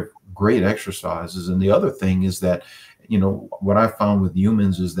they're great exercises. And the other thing is that, you know, what I found with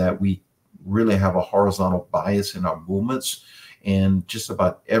humans is that we really have a horizontal bias in our movements. And just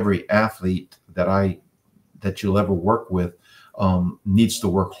about every athlete that you'll ever work with, needs to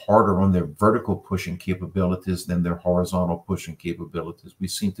work harder on their vertical pushing capabilities than their horizontal pushing capabilities. We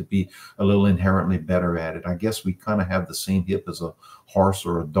seem to be a little inherently better at it. I guess we kind of have the same hip as a horse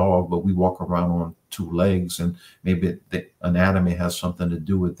or a dog, but we walk around on two legs, and maybe the anatomy has something to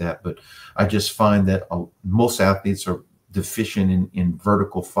do with that. But I just find that most athletes are deficient in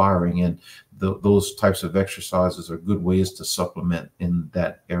vertical firing, and those types of exercises are good ways to supplement in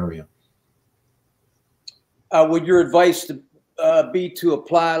that area. Would your advice be to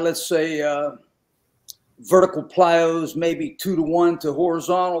apply, let's say, vertical plyos, maybe 2-to-1 to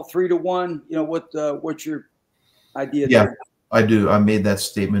horizontal, 3-to-1? You know, what's your idea Yeah, there? I do. I made that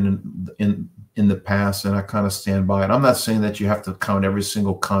statement in the past, and I kind of stand by it. I'm not saying that you have to count every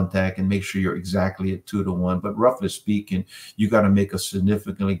single contact and make sure you're exactly at 2-to-1, but roughly speaking, you got to make a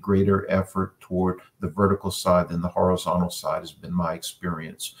significantly greater effort toward the vertical side than the horizontal side, has been my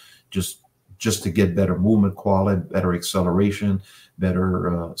experience. Just to get better movement quality, better acceleration,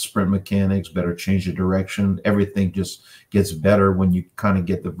 better sprint mechanics, better change of direction. Everything just gets better when you kind of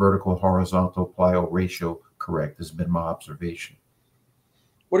get the vertical horizontal plyo ratio correct, has been my observation.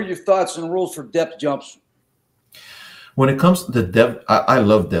 What are your thoughts and rules for depth jumps? When it comes to the depth, I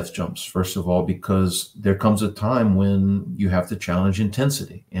love depth jumps, first of all, because there comes a time when you have to challenge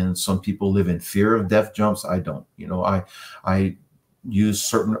intensity. And some people live in fear of depth jumps. I don't. You know, I use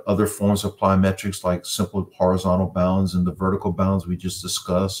certain other forms of plyometrics like simple horizontal bounds and the vertical bounds we just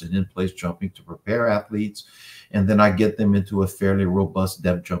discussed, and in-place jumping to prepare athletes. And then I get them into a fairly robust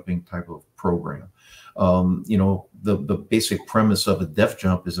depth jumping type of program. You know, the basic premise of a depth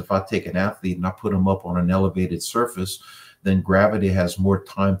jump is if I take an athlete and I put them up on an elevated surface, then gravity has more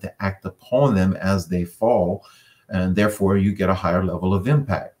time to act upon them as they fall, and therefore you get a higher level of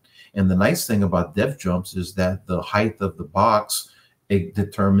impact. And the nice thing about depth jumps is that the height of the box, it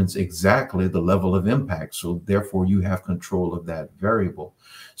determines exactly the level of impact. So therefore you have control of that variable.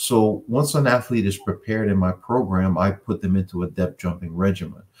 So once an athlete is prepared in my program, I put them into a depth jumping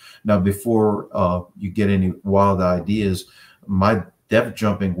regimen. Now, before you get any wild ideas, my depth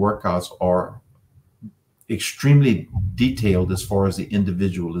jumping workouts are extremely detailed as far as the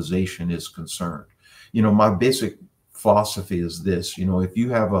individualization is concerned. You know, my basic philosophy is this: you know, if you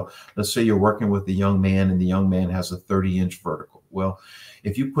have let's say you're working with a young man and the young man has a 30-inch vertical. Well,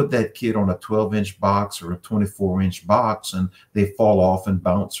 if you put that kid on a 12-inch box or a 24-inch box and they fall off and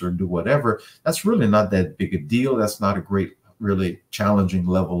bounce or do whatever, that's really not that big a deal. That's not a great, really challenging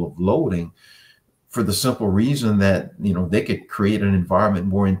level of loading, for the simple reason that, you know, they could create an environment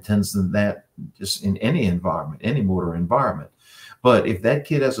more intense than that just in any environment, any motor environment. But if that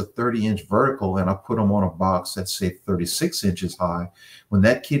kid has a 30-inch vertical and I put them on a box that's, say, 36 inches high, when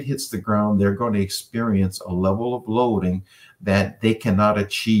that kid hits the ground, they're going to experience a level of loading that they cannot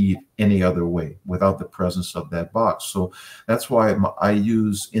achieve any other way without the presence of that box. So that's why I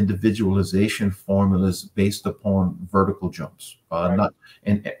use individualization formulas based upon vertical jumps, right. Not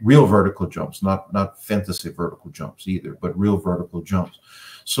and real vertical jumps, not fantasy vertical jumps either, but real vertical jumps.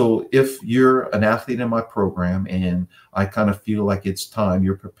 So if you're an athlete in my program and I kind of feel like it's time,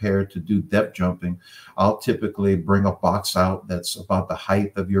 you're prepared to do depth jumping, I'll typically bring a box out that's about the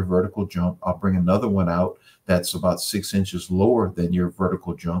height of your vertical jump. I'll bring another one out that's about 6 inches lower than your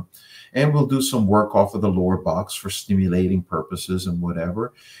vertical jump. And we'll do some work off of the lower box for stimulating purposes and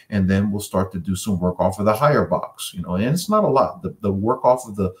whatever. And then we'll start to do some work off of the higher box, you know, and it's not a lot. The work off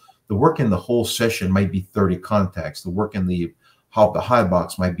of the work in the whole session might be 30 contacts. The work in the high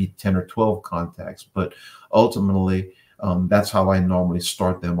box might be 10 or 12 contacts, but ultimately that's how I normally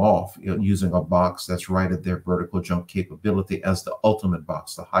start them off, you know, using a box that's right at their vertical jump capability as the ultimate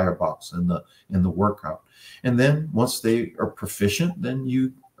box, the higher box in the workout. And then once they are proficient, then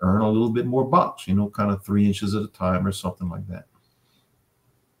you earn a little bit more box, you know, kind of 3 inches at a time or something like that.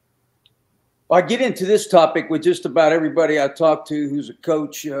 Well, I get into this topic with just about everybody I talk to who's a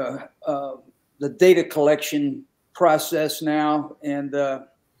coach, the data collection process now, and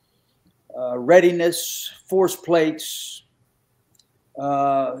readiness, force plates,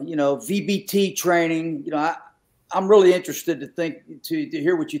 you know, VBT training. You know, I'm really interested to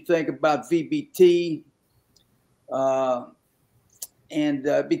hear what you think about VBT,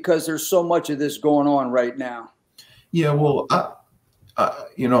 and because there's so much of this going on right now. Yeah, well,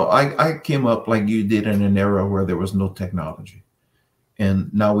 you know, I came up like you did in an era where there was no technology.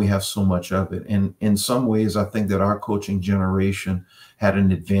 And now we have so much of it. And in some ways, I think that our coaching generation had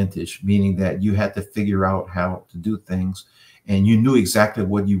an advantage, meaning that you had to figure out how to do things and you knew exactly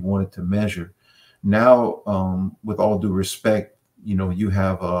what you wanted to measure. Now, with all due respect, you know, you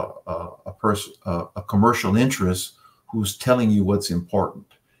have a commercial interest who's telling you what's important.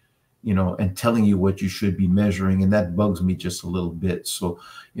 and telling you what you should be measuring. And that bugs me just a little bit. So,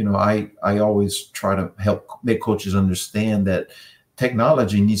 I always try to help make coaches understand that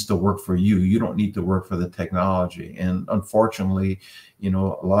technology needs to work for you. You don't need to work for the technology. And unfortunately, a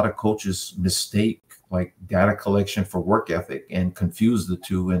lot of coaches mistake like data collection for work ethic and confuse the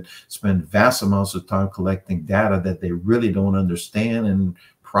two and spend vast amounts of time collecting data that they really don't understand and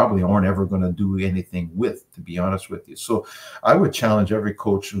probably aren't ever going to do anything with, to be honest with you. So I would challenge every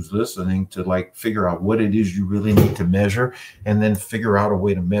coach who's listening to like figure out what it is you really need to measure and then figure out a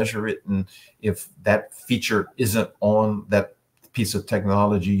way to measure it. And if that feature isn't on that piece of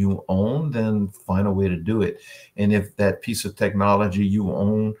technology you own, then find a way to do it. And if that piece of technology you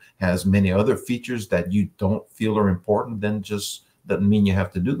own has many other features that you don't feel are important, then just doesn't mean you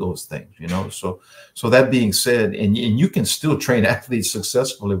have to do those things, So that being said, and you can still train athletes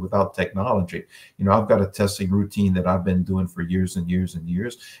successfully without technology. I've got a testing routine that I've been doing for years and years and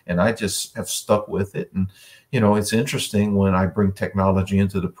years, and I just have stuck with it. And, it's interesting when I bring technology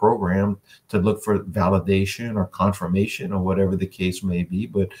into the program to look for validation or confirmation or whatever the case may be,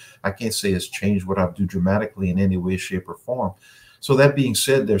 but I can't say it's changed what I do dramatically in any way, shape, or form. So that being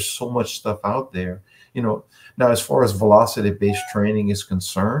said, there's so much stuff out there, Now, as far as velocity-based training is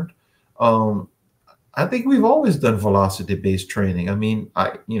concerned, I think we've always done velocity-based training. I mean,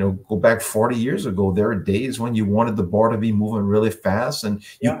 go back 40 years ago, there were days when you wanted the bar to be moving really fast and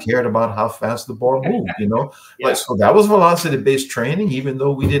you cared about how fast the bar moved, But so that was velocity-based training, even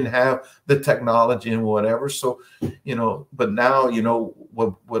though we didn't have the technology and whatever. So, but now,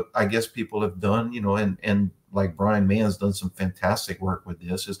 what I guess people have done, and like Brian Mann's done some fantastic work with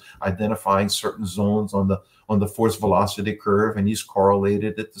this, is identifying certain zones on the force velocity curve, and he's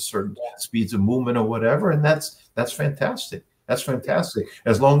correlated it to certain speeds of movement or whatever, and that's fantastic. That's fantastic.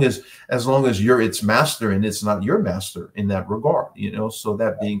 As long as you're its master and it's not your master in that regard, So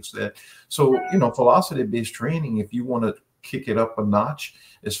that being said, velocity-based training, if you want to kick it up a notch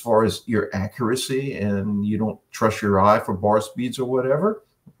as far as your accuracy and you don't trust your eye for bar speeds or whatever,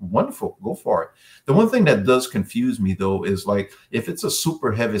 wonderful, go for it. The one thing that does confuse me though is like, if it's a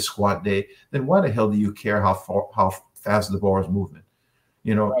super heavy squat day, then why the hell do you care how fast the bar is moving?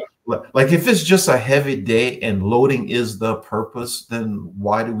 Like if it's just a heavy day and loading is the purpose, then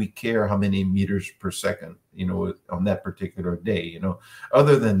why do we care how many meters per second, on that particular day,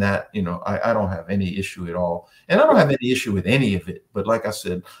 Other than that, I don't have any issue at all. And I don't have any issue with any of it. But like I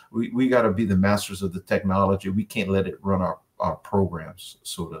said, we got to be the masters of the technology. We can't let it run our programs,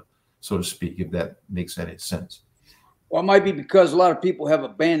 so to speak, if that makes any sense. Well, it might be because a lot of people have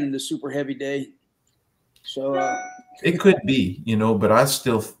abandoned the super heavy day. So it could be, but I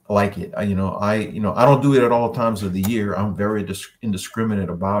still like it. I don't do it at all times of the year. I'm very indiscriminate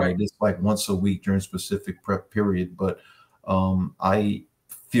about it. It's like once a week during specific prep period. But I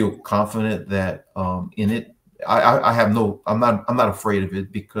feel confident that in it, I'm not afraid of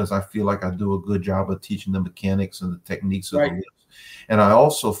it, because I feel like I do a good job of teaching the mechanics and the techniques of the lifts. And I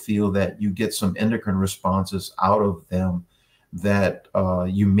also feel that you get some endocrine responses out of them that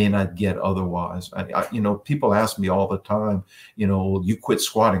you may not get otherwise. People ask me all the time, you quit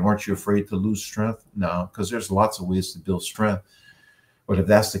squatting, aren't you afraid to lose strength? No, because there's lots of ways to build strength. But if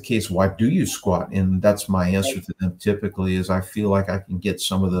that's the case, why do you squat? And that's my answer to them typically, is I feel like I can get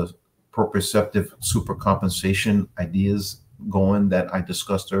some of the proprioceptive supercompensation ideas going that I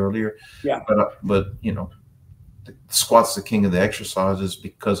discussed earlier. But squat's the king of the exercises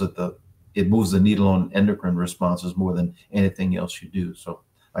because of it moves the needle on endocrine responses more than anything else you do. So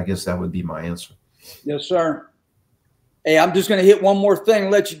I guess that would be my answer. Yes, sir. Hey, I'm just going to hit one more thing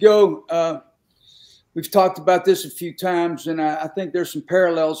and let you go. We've talked about this a few times, and I think there's some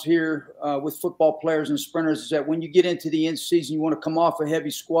parallels here with football players and sprinters, is that when you get into the end season, you want to come off of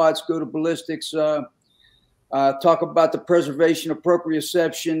heavy squats, go to ballistics, talk about the preservation of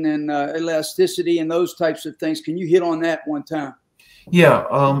proprioception and elasticity and those types of things. Can you hit on that one time? Yeah,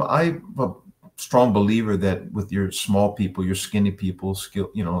 I'm a strong believer that with your small people, your skinny people,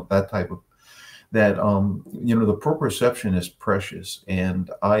 that type of, that the proprioception is precious. And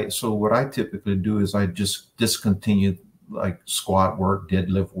so what I typically do is I just discontinue like squat work,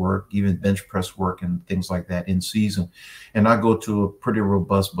 deadlift work, even bench press work and things like that in season. And I go to a pretty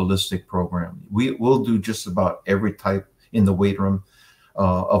robust ballistic program. We'll do just about every type in the weight room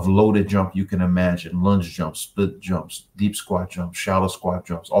of loaded jump you can imagine: lunge jumps, split jumps, deep squat jumps, shallow squat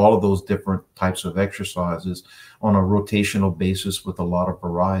jumps, all of those different types of exercises on a rotational basis with a lot of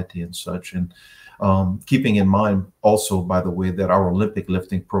variety and such. And keeping in mind also, by the way, that our Olympic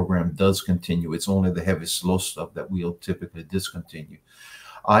lifting program does continue. It's only the heavy, slow stuff that we'll typically discontinue.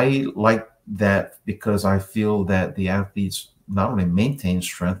 I like that because I feel that the athletes not only maintain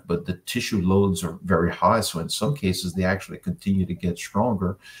strength, but the tissue loads are very high. So in some cases, they actually continue to get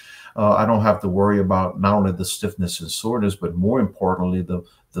stronger. I don't have to worry about not only the stiffness and soreness, but more importantly,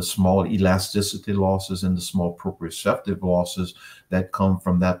 the small elasticity losses and the small proprioceptive losses that come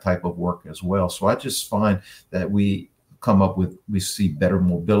from that type of work as well. So I just find that we see better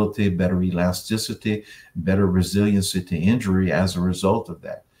mobility, better elasticity, better resiliency to injury as a result of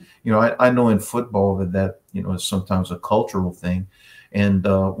that. You know, I know in football that you know, is sometimes a cultural thing. And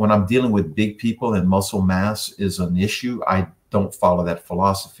when I'm dealing with big people and muscle mass is an issue, I don't follow that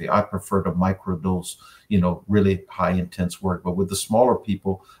philosophy. I prefer to microdose, you know, really high intense work. But with the smaller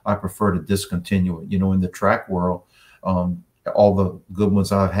people, I prefer to discontinue it. You know, in the track world, all the good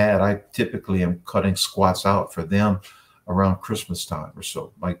ones I've had, I typically am cutting squats out for them around Christmas time or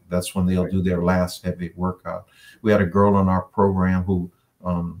so. Like that's when they'll do their last heavy workout. We had a girl on our program who,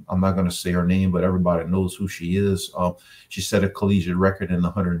 I'm not going to say her name, but everybody knows who she is. She set a collegiate record in the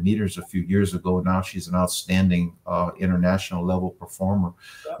 100 meters a few years ago. Now she's an outstanding international level performer.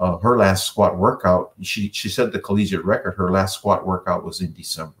 Her last squat workout, she set the collegiate record. Her last squat workout was in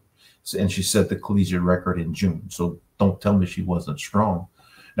December, and she set the collegiate record in June. So don't tell me she wasn't strong.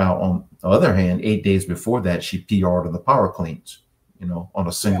 Now, on the other hand, 8 days before that, she PR'd on the power cleans, you know, on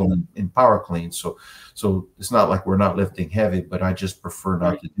a single in power clean. So it's not like we're not lifting heavy, but I just prefer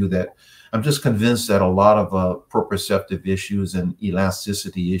not to do that. I'm just convinced that a lot of proprioceptive issues and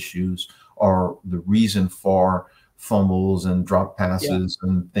elasticity issues are the reason for fumbles and drop passes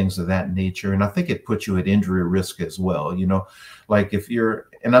and things of that nature. And I think it puts you at injury risk as well. You know, like if you're,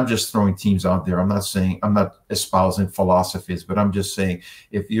 and I'm just throwing teams out there. I'm not espousing philosophies, but I'm just saying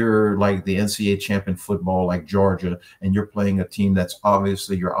if you're like the NCAA champion football, like Georgia, and you're playing a team that's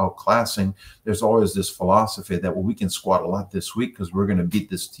obviously you're outclassing, there's always this philosophy that, well, we can squat a lot this week because we're going to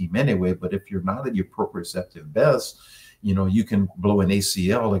beat this team anyway. But if you're not at your proprioceptive best, you know, you can blow an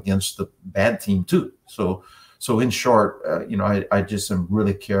ACL against the bad team too. So in short, you know, I just am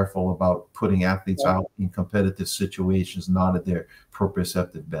really careful about putting athletes out in competitive situations, not at their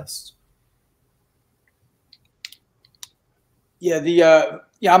proprioceptive best. Yeah,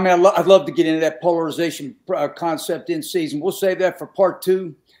 I mean, I'd love to get into that polarization concept in season. We'll save that for part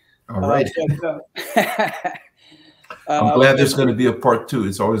 2. All right. I'm glad there's going to be a part 2.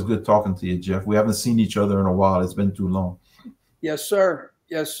 It's always good talking to you, Jeff. We haven't seen each other in a while. It's been too long. Yes, sir.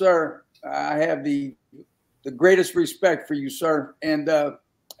 Yes, sir. I have the greatest respect for you, sir. And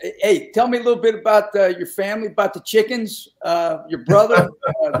hey, tell me a little bit about your family, about the chickens, your brother,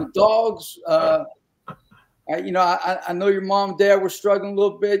 the dogs. You know, I know your mom and dad were struggling a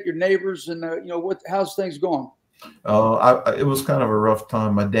little bit, your neighbors, and you know, how's things going? It was kind of a rough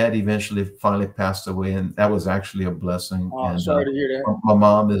time. My dad finally passed away, and that was actually a blessing. Oh, and, sorry to hear that. My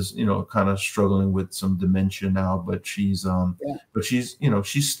mom is, you know, kind of struggling with some dementia now, but she's you know,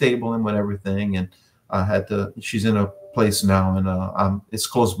 she's stable and with everything. And she's in a place now, and it's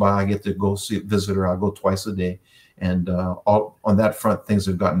close by. I get to go visit her. I go twice a day, and on that front, things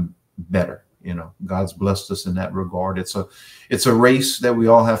have gotten better. You know, God's blessed us in that regard. It's a race that we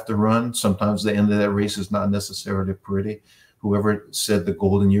all have to run. Sometimes the end of that race is not necessarily pretty. Whoever said the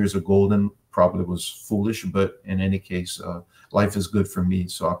golden years are golden probably was foolish, but in any case, life is good for me.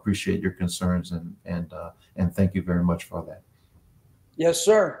 So I appreciate your concerns and thank you very much for that. Yes,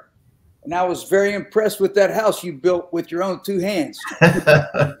 sir. And I was very impressed with that house you built with your own 2 hands.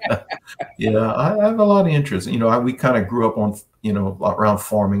 Yeah, I have a lot of interest. You know, we kind of grew up on, you know, around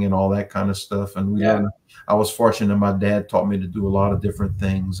farming and all that kind of stuff. And I was fortunate my dad taught me to do a lot of different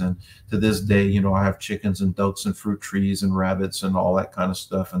things. And to this day, you know, I have chickens and ducks and fruit trees and rabbits and all that kind of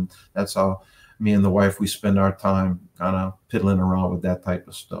stuff. And that's how me and the wife, we spend our time kind of piddling around with that type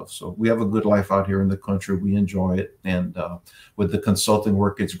of stuff. So we have a good life out here in the country. We enjoy it. And with the consulting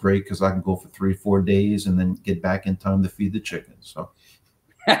work, it's great because I can go for 3-4 days and then get back in time to feed the chickens. So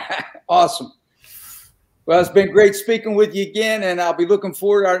awesome. Well, it's been great speaking with you again, and I'll be looking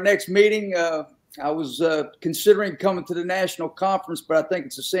forward to our next meeting. I was considering coming to the national conference, but I think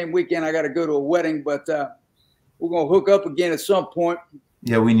it's the same weekend. I got to go to a wedding, but we're going to hook up again at some point.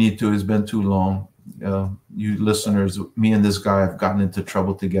 Yeah, we need to. It's been too long. You listeners, me and this guy have gotten into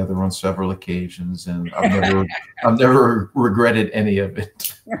trouble together on several occasions, and I've never regretted any of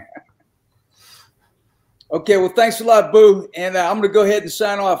it. Okay, well, thanks a lot, Boo. And I'm going to go ahead and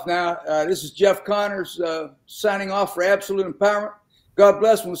sign off now. This is Jeff Connors signing off for Absolute Empowerment. God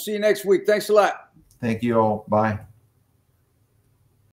bless. We'll see you next week. Thanks a lot. Thank you all. Bye.